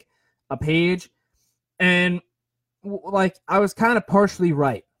 50-50 on like a page. And like I was kind of partially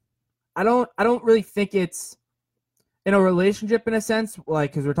right. I don't really think it's in a relationship in a sense, like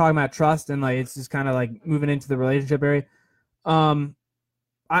because we're talking about trust and like it's just kind of like moving into the relationship area.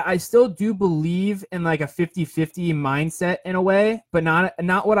 I still do believe in like a 50-50 mindset in a way, but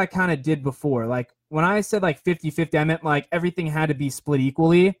not what I kind of did before. Like when I said like 50-50, I meant like everything had to be split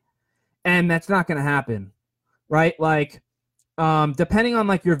equally, and that's not going to happen, right? Like depending on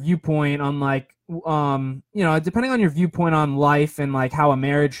like your viewpoint on like depending on your viewpoint on life and like how a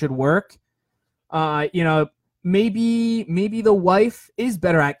marriage should work, maybe the wife is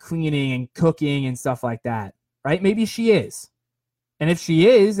better at cleaning and cooking and stuff like that, right? Maybe she is. And if she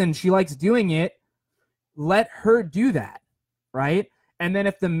is and she likes doing it, let her do that, right? And then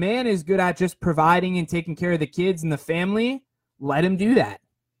if the man is good at just providing and taking care of the kids and the family, let him do that,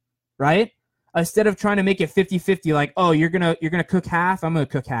 right? Instead of trying to make it 50-50, like, oh, you're gonna cook half, I'm gonna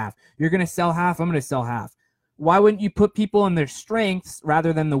cook half. You're gonna sell half, I'm gonna sell half. Why wouldn't you put people in their strengths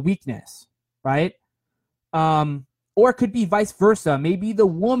rather than the weakness, right? Or it could be vice versa. Maybe the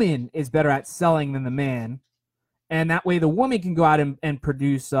woman is better at selling than the man. And that way the woman can go out and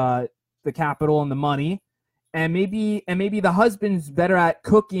produce the capital and the money. And maybe the husband's better at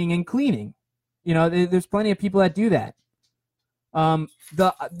cooking and cleaning. There's plenty of people that do that.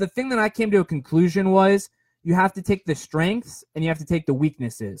 The thing that I came to a conclusion was you have to take the strengths and you have to take the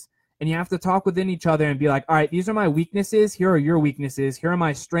weaknesses. And you have to talk within each other and be like, all right, these are my weaknesses. Here are your weaknesses. Here are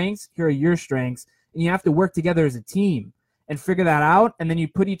my strengths. Here are your strengths. And you have to work together as a team and figure that out. And then you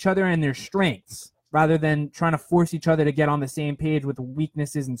put each other in their strengths, rather than trying to force each other to get on the same page with the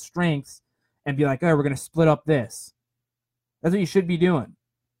weaknesses and strengths and be like, oh, we're going to split up this. That's what you should be doing,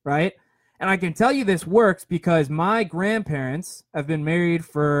 right? And I can tell you this works because my grandparents have been married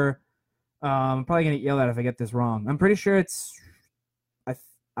for I'm probably gonna yell at if I get this wrong. I'm pretty sure it's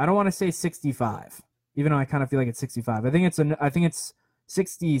I don't want to say 65, even though I kind of feel like it's 65. I think it's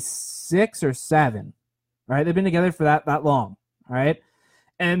 66 or 7. All right, they've been together for that long. All right,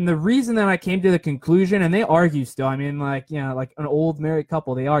 and the reason that I came to the conclusion, and they argue still. I mean, like like an old married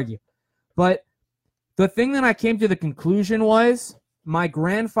couple, they argue. But the thing that I came to the conclusion was my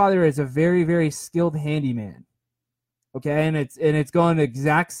grandfather is a very, very skilled handyman. Okay, and it's going the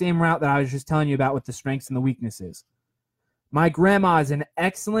exact same route that I was just telling you about with the strengths and the weaknesses. My grandma is an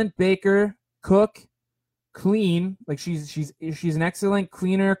excellent baker, cook, clean. Like she's an excellent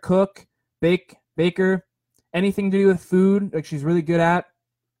cleaner, cook, baker, anything to do with food. Like she's really good at.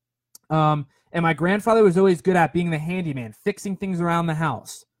 And my grandfather was always good at being the handyman, fixing things around the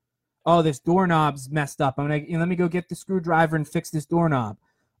house. Oh, this doorknob's messed up. Let me go get the screwdriver and fix this doorknob.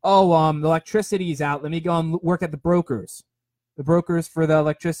 Oh, the electricity's out. Let me go and work at the brokers for the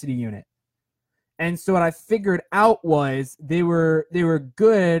electricity unit. And so what I figured out was they were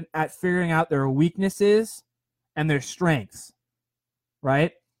good at figuring out their weaknesses and their strengths,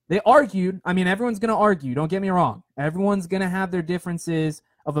 right? They argued. I mean, everyone's going to argue. Don't get me wrong. Everyone's going to have their differences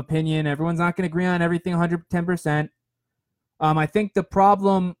of opinion. Everyone's not going to agree on everything 110%. I think the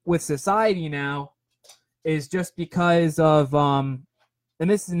problem with society now is just because of, and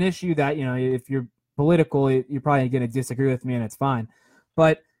this is an issue that, if you're political, you're probably going to disagree with me and it's fine.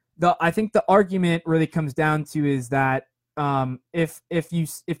 But I think the argument really comes down to is that if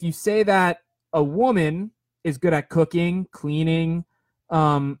you say that a woman is good at cooking, cleaning,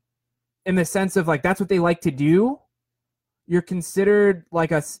 in the sense of like that's what they like to do, you're considered like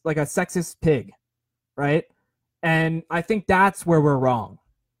a sexist pig, right? And I think that's where we're wrong.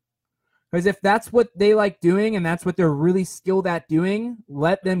 Because if that's what they like doing and that's what they're really skilled at doing,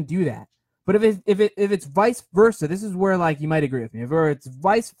 let them do that. But if it's vice versa, this is where like you might agree with me. If it's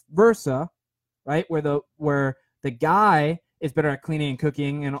vice versa, right, where the guy is better at cleaning and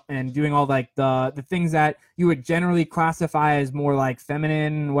cooking and doing all like the things that you would generally classify as more like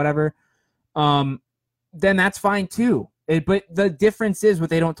feminine, whatever, then that's fine too. But the difference is what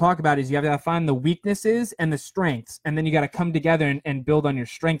they don't talk about is you have to find the weaknesses and the strengths, and then you got to come together and build on your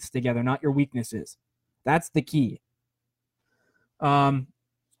strengths together, not your weaknesses. That's the key.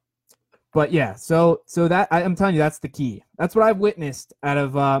 But yeah, so that I'm telling you, that's the key. That's what I've witnessed out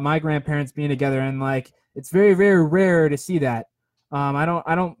of my grandparents being together, and like it's very, very rare to see that. I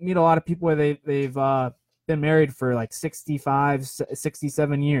don't meet a lot of people where they've been married for like 65,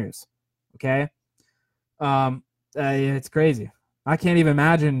 67 years. Okay. It's crazy. I can't even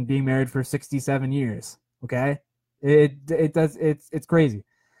imagine being married for 67 years. Okay. It's crazy.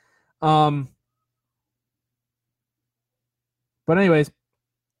 But anyways,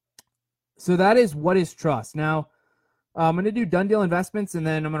 so that is what is trust. Now, I'm going to do done deal investments and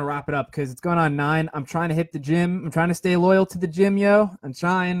then I'm going to wrap it up because it's going on 9. I'm trying to hit the gym. I'm trying to stay loyal to the gym, yo. I'm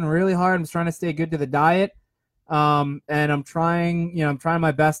trying really hard. I'm trying to stay good to the diet. And I'm trying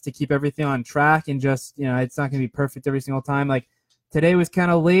my best to keep everything on track and just, it's not going to be perfect every single time. Like today was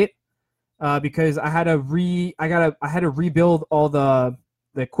kind of late because I had to rebuild all the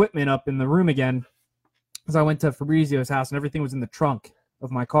equipment up in the room again because I went to Fabrizio's house and everything was in the trunk of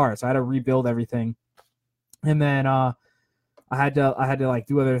my car. So I had to rebuild everything. And then I had to like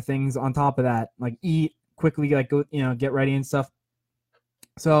do other things on top of that, like eat quickly, like go, get ready and stuff.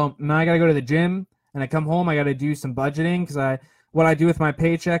 So now I got to go to the gym. And I come home, I got to do some budgeting because what I do with my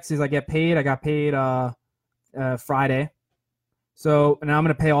paychecks is I got paid Friday. So now I'm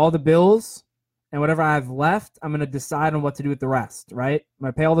going to pay all the bills and whatever I have left, I'm going to decide on what to do with the rest, right? I'm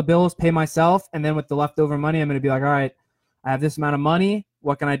going to pay all the bills, pay myself, and then with the leftover money, I'm going to be like, all right, I have this amount of money.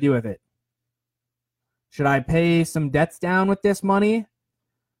 What can I do with it? Should I pay some debts down with this money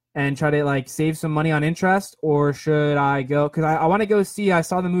and try to like save some money on interest, or should I go? Because I want to go see. I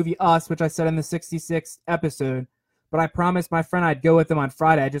saw the movie Us, which I said in the 66th episode, but I promised my friend I'd go with him on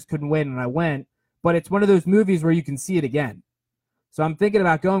Friday. I just couldn't wait, and I went. But it's one of those movies where you can see it again. So I'm thinking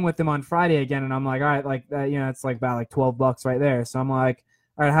about going with him on Friday again, and I'm like, all right, like it's like about like $12 right there. So I'm like,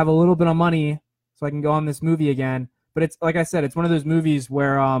 all right, I have a little bit of money so I can go on this movie again. But it's like I said, it's one of those movies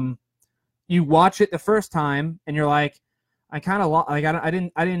where you watch it the first time and you're like, I kind of like I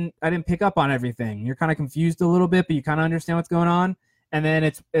didn't pick up on everything. You're kind of confused a little bit, but you kind of understand what's going on. And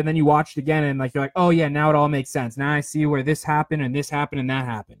then you watch it again and like you're like, oh yeah, now it all makes sense. Now I see where this happened and this happened and that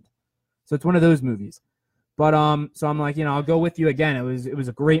happened. So it's one of those movies. But so I'm like, I'll go with you again. It was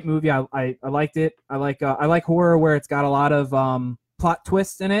a great movie. I liked it. I like horror where it's got a lot of plot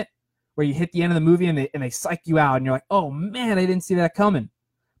twists in it, where you hit the end of the movie and they psych you out and you're like, oh man, I didn't see that coming.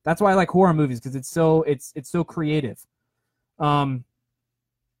 That's why I like horror movies because it's so creative. But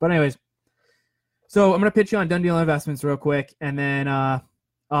anyways, So I'm gonna pitch you on Done Deal Investments real quick, and then I'm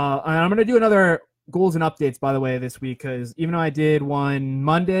gonna do another goals and updates, by the way, this week, because even though I did one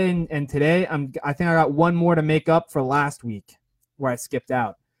Monday and today, I think I got one more to make up for last week where I skipped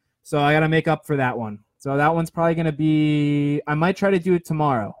out. So I got to make up for that one. So that one's probably going to be, I might try to do it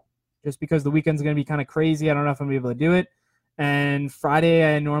tomorrow just because the weekend's going to be kind of crazy. I don't know if I'm going to be able to do it. And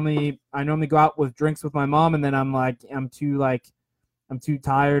Friday, I normally go out with drinks with my mom, and then I'm too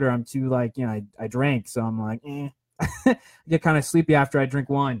tired, or I'm too I drank. So I'm like, I get kind of sleepy after I drink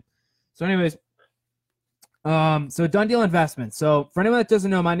wine. So anyways, so Done Deal Investments. So for anyone that doesn't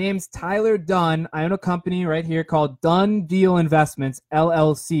know, my name's Tyler Dunn. I own a company right here called Done Deal Investments,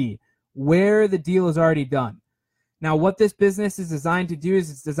 LLC, where the deal is already done. Now, what this business is designed to do is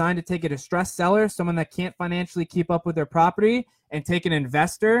it's designed to take a distressed seller, someone that can't financially keep up with their property, and take an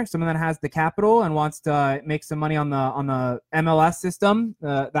investor, someone that has the capital and wants to make some money on the MLS system,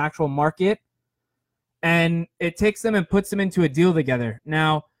 the actual market, and it takes them and puts them into a deal together.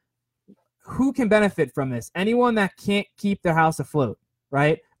 Now, who can benefit from this? Anyone that can't keep their house afloat,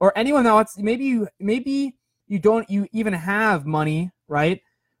 right? Or anyone that wants, maybe you don't even have money, right?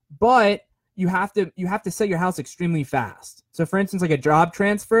 But you have to sell your house extremely fast. So for instance, like a job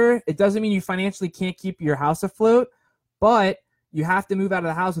transfer, it doesn't mean you financially can't keep your house afloat, but you have to move out of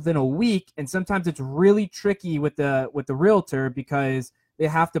the house within a week. And sometimes it's really tricky with the realtor because they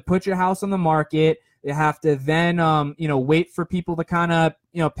have to put your house on the market. They have to then, wait for people to kind of,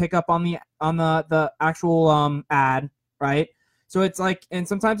 pick up on the actual ad, right? So it's like, and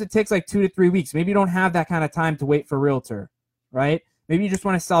sometimes it takes like 2 to 3 weeks. Maybe you don't have that kind of time to wait for a realtor, right? Maybe you just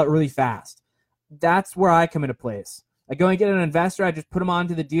want to sell it really fast. That's where I come into place. I go and get an investor. I just put them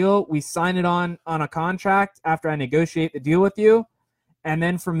onto the deal. We sign it on a contract after I negotiate the deal with you, and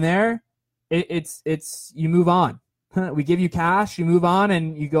then from there, it's you move on. We give you cash, you move on,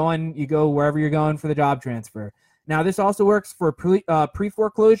 and you go wherever you're going for the job transfer. Now, this also works for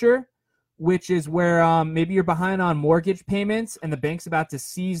pre-foreclosure, which is where maybe you're behind on mortgage payments and the bank's about to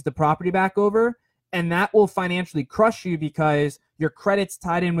seize the property back over, and that will financially crush you because your credit's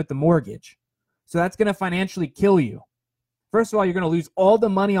tied in with the mortgage. So that's going to financially kill you. First of all, you're going to lose all the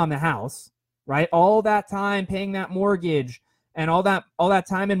money on the house, right? All that time paying that mortgage, and all that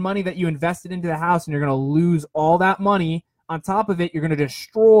time and money that you invested into the house, and you're going to lose all that money. On top of it, you're going to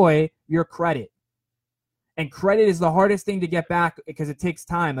destroy your credit. And credit is the hardest thing to get back because it takes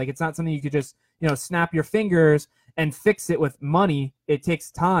time. Like, it's not something you could just, snap your fingers and fix it with money. It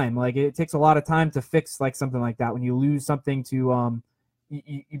takes time. Like, it takes a lot of time to fix like something like that. When you lose something to,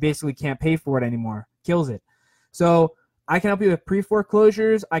 you basically can't pay for it anymore. Kills it. So I can help you with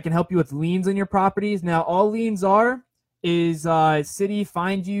pre-foreclosures. I can help you with liens on your properties. Now, all liens is city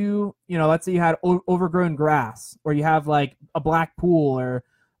find you, let's say you had overgrown grass, or you have like a black pool, or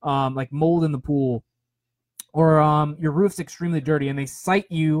like mold in the pool, or your roof's extremely dirty, and they cite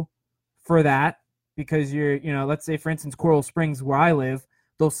you for that because you're, let's say for instance, Coral Springs, where I live,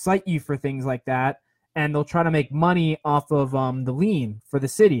 they'll cite you for things like that, and they'll try to make money off of the lien for the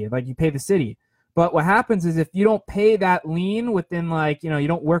city, like you pay the city. But what happens is if you don't pay that lien within you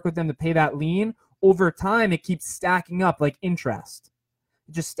don't work with them to pay that lien, over time, it keeps stacking up like interest.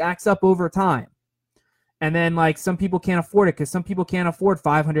 It just stacks up over time. And then like some people can't afford it because some people can't afford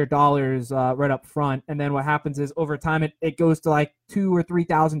 $500 right up front. And then what happens is over time, it goes to like $2,000 or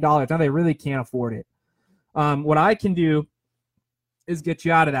 $3,000. Now they really can't afford it. What I can do is get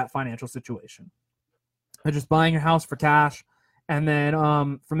you out of that financial situation. By just buying your house for cash. And then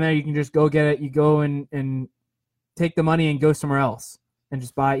from there, you can just go get it. You go and take the money and go somewhere else. And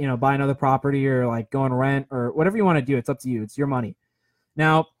just buy another property, or like go and rent, or whatever you want to do. It's up to you. It's your money.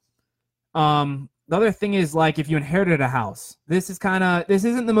 Now, the other thing is like if you inherited a house, this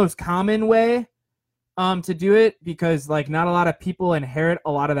isn't the most common way to do it because like not a lot of people inherit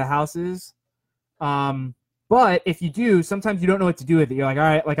a lot of the houses. But if you do, sometimes you don't know what to do with it. You're like, all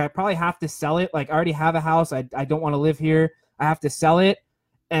right, like I probably have to sell it. Like I already have a house. I don't want to live here. I have to sell it.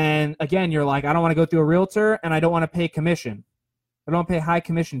 And again, you're like, I don't want to go through a realtor, and I don't want to pay commission. I don't pay high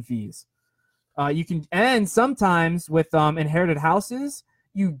commission fees. And sometimes with inherited houses,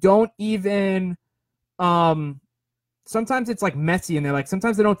 you don't even. Sometimes it's like messy, and they're like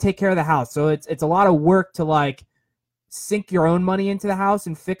sometimes they don't take care of the house, so it's a lot of work to like sink your own money into the house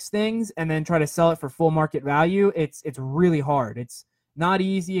and fix things, and then try to sell it for full market value. It's really hard. It's not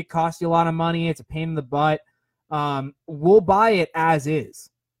easy. It costs you a lot of money. It's a pain in the butt. We'll buy it as is,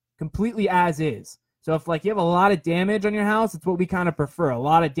 completely as is. So if like you have a lot of damage on your house, it's what we kind of prefer. A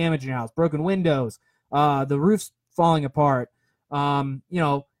lot of damage in your house, broken windows, the roof's falling apart,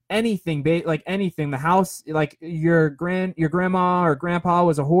 anything, like anything. The house, like your grandma or grandpa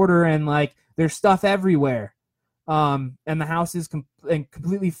was a hoarder, and like There's stuff everywhere. And the house is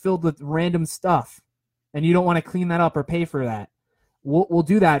completely filled with random stuff, and you don't want to clean that up or pay for that. We'll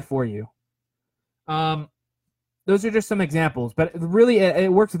do that for you. Those are just some examples, but really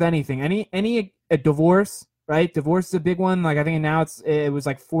it works with anything. Any a divorce, right? Divorce is a big one. Like I think now it was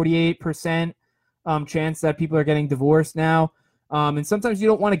like 48% chance that people are getting divorced now. And sometimes you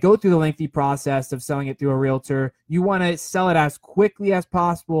don't want to go through the lengthy process of selling it through a realtor. You want to sell it as quickly as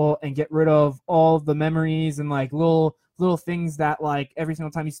possible and get rid of all the memories and like little things that like every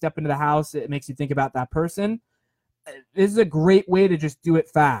single time you step into the house, it makes you think about that person. This is a great way to just do it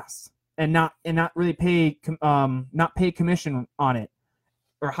fast and not really pay commission on it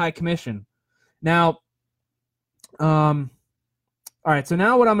or high commission. Now, all right. So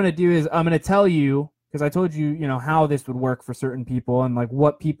now what I'm going to do is I'm going to tell you, because I told you, how this would work for certain people and like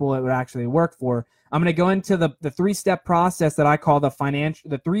what people it would actually work for. I'm going to go into the 3-step process that I call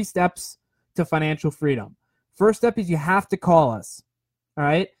the 3 steps to financial freedom. First step is you have to call us. All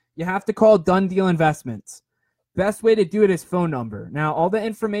right. You have to call Done Deal Investments. Best way to do it is phone number. Now, all the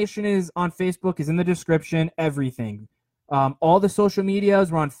information is on Facebook, is in the description, everything. All the social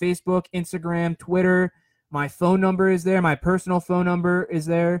medias, we're on Facebook, Instagram, Twitter. My phone number is there. My personal phone number is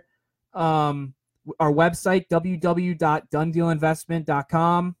there. Our website,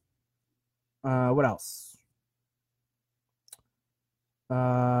 www.donedealinvestment.com. What else?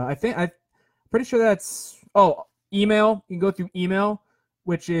 I'm pretty sure that's, email. You can go through email,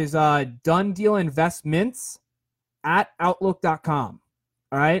 which is donedealinvestments@outlook.com.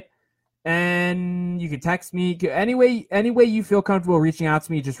 All right. And you can text me any way you feel comfortable reaching out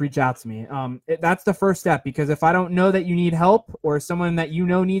to me. Just reach out to me. That's the first step, because if I don't know that you need help or someone that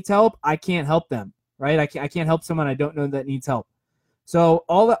needs help, I can't help them. Right? I can't help someone I don't know that needs help. So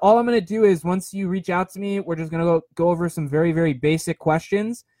all I'm going to do is once you reach out to me, we're just going to go over some very, very basic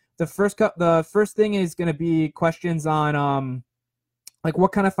questions. The first thing is going to be questions on like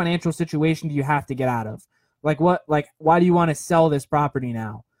what kind of financial situation do you have to get out of? Like why do you want to sell this property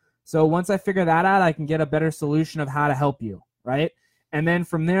now? So once I figure that out, I can get a better solution of how to help you, right? And then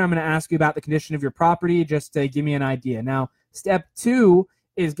from there, I'm going to ask you about the condition of your property just to give me an idea. Now, step 2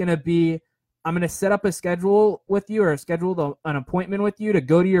 is going to be, I'm going to set up a schedule with you or schedule an appointment with you to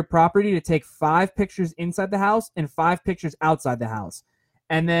go to your property to take 5 pictures inside the house and 5 pictures outside the house.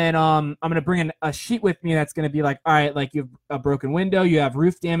 And then I'm going to bring a sheet with me that's going to be like, all right, like you have a broken window, you have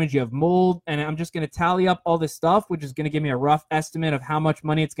roof damage, you have mold, and I'm just going to tally up all this stuff, which is going to give me a rough estimate of how much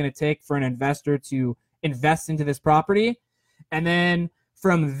money it's going to take for an investor to invest into this property. And then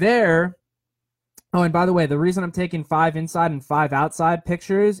from there, oh, and by the way, the reason I'm taking 5 inside and 5 outside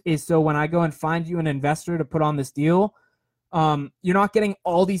pictures is so when I go and find you an investor to put on this deal, you're not getting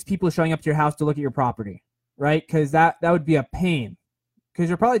all these people showing up to your house to look at your property, right? Because that would be a pain. Because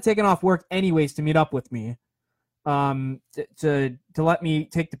you're probably taking off work anyways to meet up with me, to let me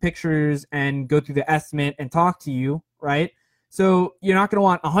take the pictures and go through the estimate and talk to you, right? So you're not going to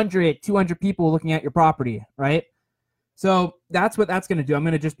want 100, 200 people looking at your property, right? So that's what that's going to do. I'm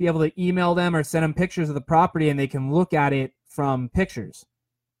going to just be able to email them or send them pictures of the property, and they can look at it from pictures,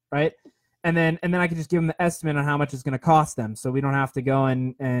 right? And then I can just give them the estimate on how much it's going to cost them, so we don't have to go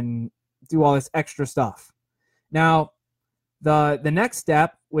and do all this extra stuff. Now, the next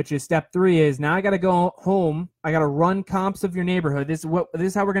step, which is step 3, is now I got to go home. I got to run comps of your neighborhood. This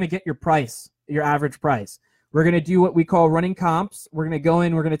is how we're going to get your price, your average price. We're going to do what we call running comps. We're going to go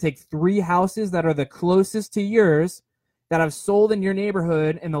in. We're going to take 3 houses that are the closest to yours that have sold in your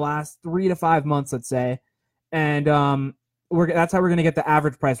neighborhood in the last 3 to 5 months, let's say, and that's how we're going to get the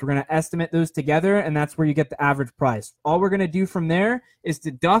average price. We're going to estimate those together, and that's where you get the average price. All we're going to do from there is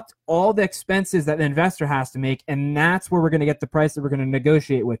deduct all the expenses that the investor has to make, and that's where we're going to get the price that we're going to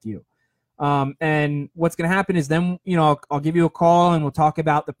negotiate with you. And what's going to happen is then, I'll give you a call, and we'll talk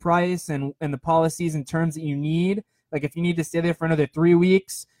about the price and the policies and terms that you need. Like if you need to stay there for another 3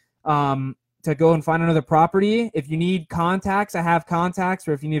 weeks to go and find another property. If you need contacts, I have contacts,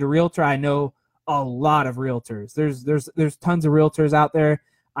 or if you need a realtor, I know a lot of realtors. There's tons of realtors out there.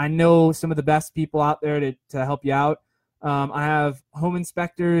 I know some of the best people out there to help you out. I have home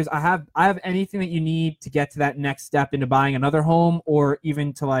inspectors. I have anything that you need to get to that next step into buying another home, or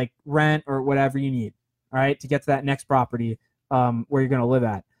even to like rent or whatever you need. All right, to get to that next property where you're going to live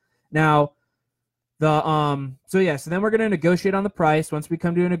at. Now, so then we're going to negotiate on the price. Once we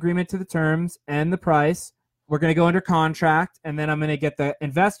come to an agreement to the terms and the price, we're going to go under contract, and then I'm going to get the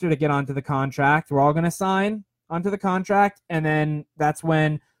investor to get onto the contract. We're all going to sign onto the contract, and then that's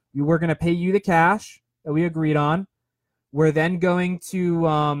when we're going to pay you the cash that we agreed on. We're then going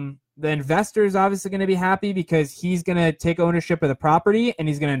to The investor is obviously going to be happy because he's going to take ownership of the property and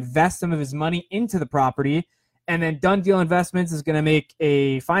he's going to invest some of his money into the property. And then Done Deal Investments is going to make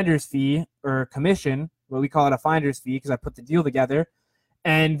a finder's fee or commission. Well, we call it a finder's fee because I put the deal together.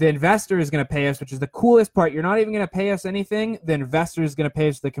 And the investor is going to pay us, which is the coolest part. You're not even going to pay us anything. The investor is going to pay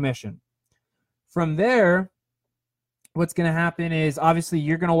us the commission. From there, what's going to happen is obviously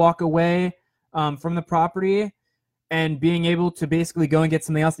you're going to walk away from the property and being able to basically go and get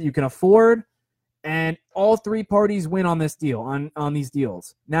something else that you can afford. And all three parties win on this deal, on these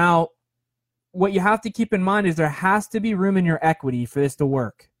deals. Now, what you have to keep in mind is there has to be room in your equity for this to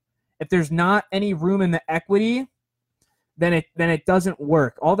work. If there's not any room in the equity, then it doesn't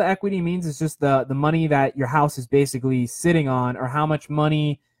work. All the equity means is just the money that your house is basically sitting on, or how much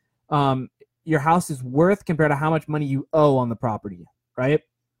money your house is worth compared to how much money you owe on the property, right?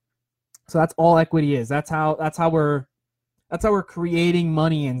 So that's all equity is. That's how we're creating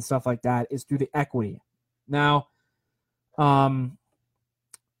money and stuff like that, is through the equity. Now, trying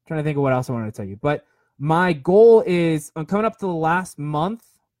to think of what else I wanted to tell you, but my goal is I'm coming up to the last month,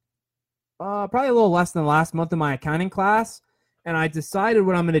 probably a little less than the last month of my accounting class, and I decided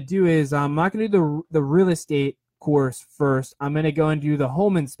what I'm going to do is I'm not going to do the real estate course first. I'm going to go and do the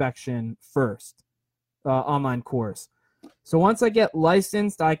home inspection first, online course. So once I get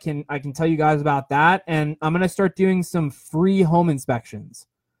licensed, I can tell you guys about that, and I'm going to start doing some free home inspections.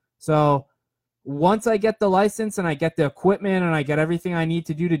 So once I get the license and I get the equipment and I get everything I need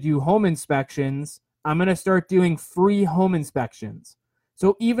to do home inspections, I'm going to start doing free home inspections.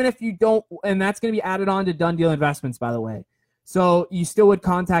 So even if you don't, and that's going to be added on to Done Deal Investments, by the way. So you still would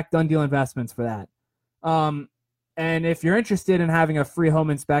contact Done Deal Investments for that. And if you're interested in having a free home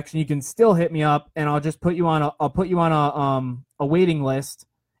inspection, you can still hit me up, and I'll just put you on a waiting list.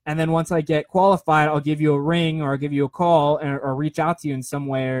 And then once I get qualified, I'll give you a ring, or I'll give you a call, or reach out to you in some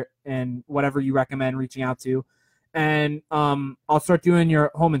way, and whatever you recommend reaching out to. And I'll start doing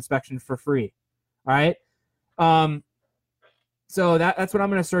your home inspection for free. All right. So that's what I'm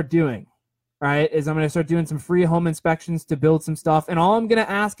going to start doing. All right, is I'm going to start doing some free home inspections to build some stuff. And all I'm going to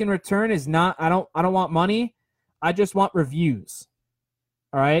ask in return is I don't want money. I just want reviews.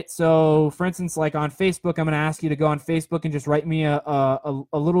 All right. So for instance, like on Facebook, I'm going to ask you to go on Facebook and just write me a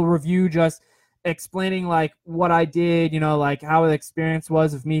little review, just explaining like what I did, like how the experience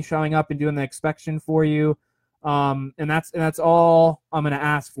was of me showing up and doing the inspection for you. And that's all I'm going to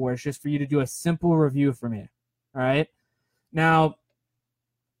ask for. It's just for you to do a simple review for me. All right. Now,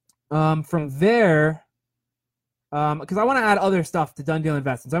 from there, because I want to add other stuff to Done Deal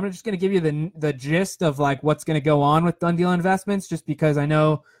Investments. I'm just going to give you the gist of like what's going to go on with Done Deal Investments, just because I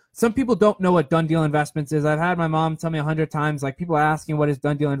know some people don't know what Done Deal Investments is. I've had my mom tell me 100 times, like people are asking, what is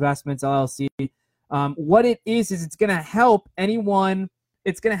Done Deal Investments LLC? What it is it's going to help anyone.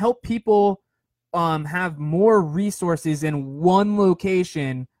 It's going to help people have more resources in one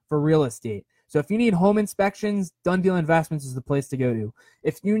location for real estate. So if you need home inspections, Done Deal Investments is the place to go to.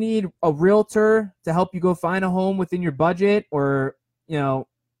 If you need a realtor to help you go find a home within your budget, or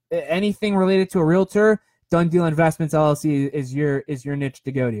anything related to a realtor, Done Deal Investments LLC is your niche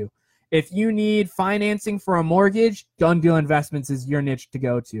to go to. If you need financing for a mortgage, Done Deal Investments is your niche to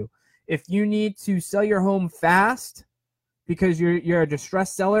go to. If you need to sell your home fast because you're a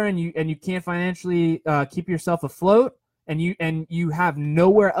distressed seller and you can't financially keep yourself afloat, and you have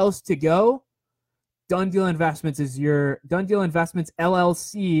nowhere else to go, Done Deal Investments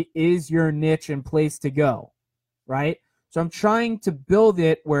LLC is your niche and place to go, right? So I'm trying to build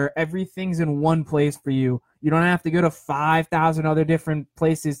it where everything's in one place for you. You don't have to go to 5,000 other different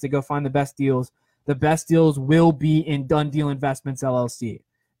places to go find the best deals. The best deals will be in Done Deal Investments LLC.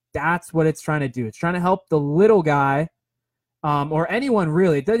 That's what it's trying to do. It's trying to help the little guy, or anyone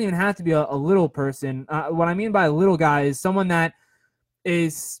really. It doesn't even have to be a little person. What I mean by a little guy is someone that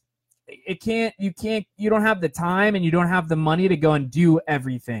is... you don't have the time and you don't have the money to go and do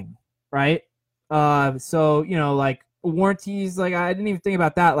everything, right? So like warranties, like I didn't even think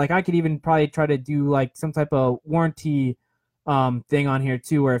about that. Like I could even probably try to do like some type of warranty thing on here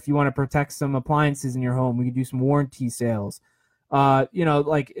too, where if you want to protect some appliances in your home, we could do some warranty sales.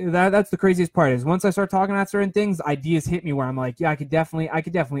 Like that's the craziest part, is once I start talking about certain things, ideas hit me where I'm like, yeah, I could definitely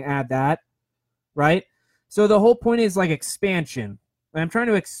add that, right? So the whole point is like expansion. And I'm trying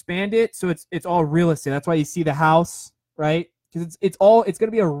to expand it so it's all real estate. That's why you see the house, right? Because it's going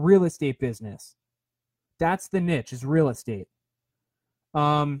to be a real estate business. That's the niche, is real estate.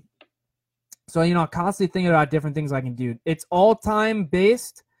 So constantly thinking about different things I can do. It's all time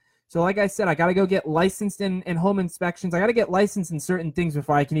based. So like I said, I got to go get licensed in home inspections. I got to get licensed in certain things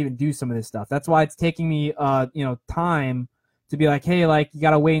before I can even do some of this stuff. That's why it's taking me time to be like, hey, like, you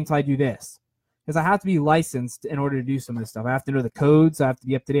got to wait until I do this. Because I have to be licensed in order to do some of this stuff. I have to know the codes. I have to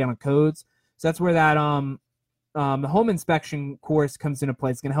be up to date on the codes. So that's where that the home inspection course comes into play.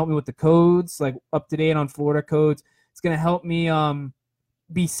 It's going to help me with the codes, like up to date on Florida codes. It's going to help me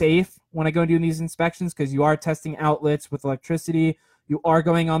be safe when I go and do these inspections, because you are testing outlets with electricity. You are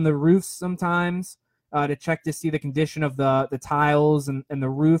going on the roofs sometimes to check to see the condition of the tiles and the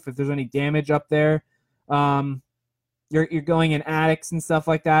roof, if there's any damage up there. You're going in attics and stuff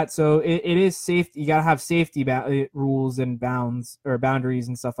like that. So it is safe. You got to have safety rules and boundaries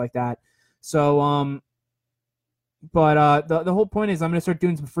and stuff like that. So, but the whole point is I'm going to start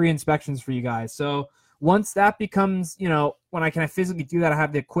doing some free inspections for you guys. So once that becomes, when I can physically do that, I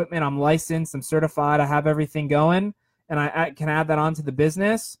have the equipment, I'm licensed, I'm certified, I have everything going, and I can add that onto the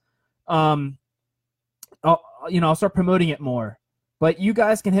business. I'll start promoting it more. But you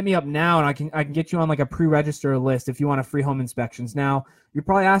guys can hit me up now, and I can get you on like a pre-register list if you want a free home inspections. Now, you're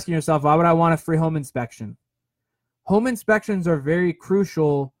probably asking yourself, why would I want a free home inspection? Home inspections are very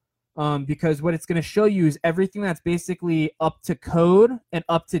crucial because what it's going to show you is everything that's basically up to code and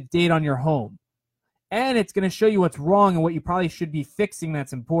up to date on your home. And it's going to show you what's wrong and what you probably should be fixing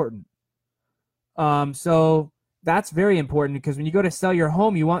that's important. So that's very important, because when you go to sell your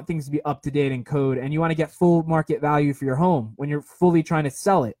home, you want things to be up to date in code, and you want to get full market value for your home when you're fully trying to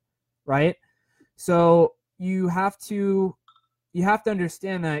sell it, right? So you have to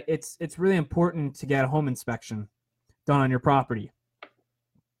understand that it's really important to get a home inspection done on your property.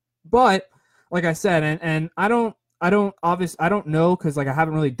 But like I said, and I don't know, because like I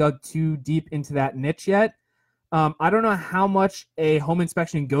haven't really dug too deep into that niche yet. I don't know how much a home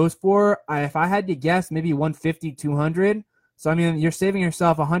inspection goes for. If I had to guess, maybe $150, $200. So I mean, you're saving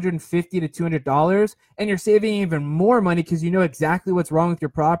yourself $150 to $200, and you're saving even more money because you know exactly what's wrong with your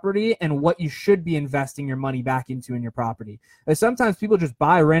property and what you should be investing your money back into in your property. And sometimes people just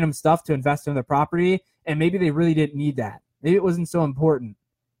buy random stuff to invest in their property, and maybe they really didn't need that. Maybe it wasn't so important,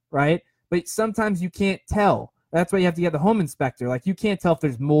 right? But sometimes you can't tell. That's why you have to get the home inspector. Like, you can't tell if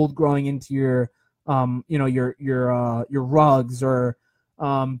there's mold growing into your rugs or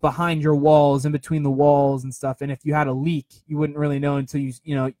behind your walls, in between the walls and stuff. And if you had a leak, you wouldn't really know until you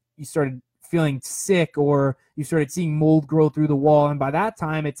started feeling sick, or you started seeing mold grow through the wall. And by that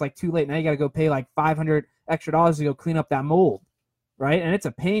time, it's like too late. Now you got to go pay like $500 extra to go clean up that mold, right? And it's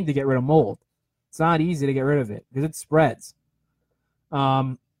a pain to get rid of mold. It's not easy to get rid of it because it spreads.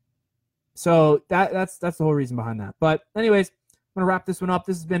 So that's the whole reason behind that. But anyways, I'm going to wrap this one up.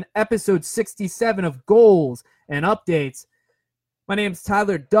 This has been episode 67 of Goals and Updates. My name's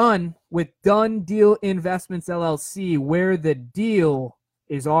Tyler Dunn with Dunn Deal Investments, LLC, where the deal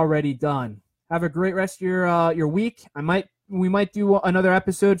is already done. Have a great rest of your week. We might do another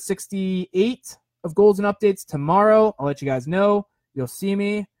episode 68 of Goals and Updates tomorrow. I'll let you guys know. You'll see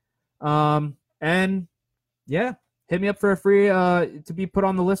me. And yeah, hit me up for a free to be put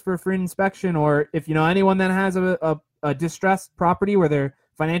on the list for a free inspection, or if you know anyone that has a distressed property where they're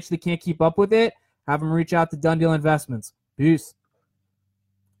financially can't keep up with it, have them reach out to Dunn Deal Investments. Peace.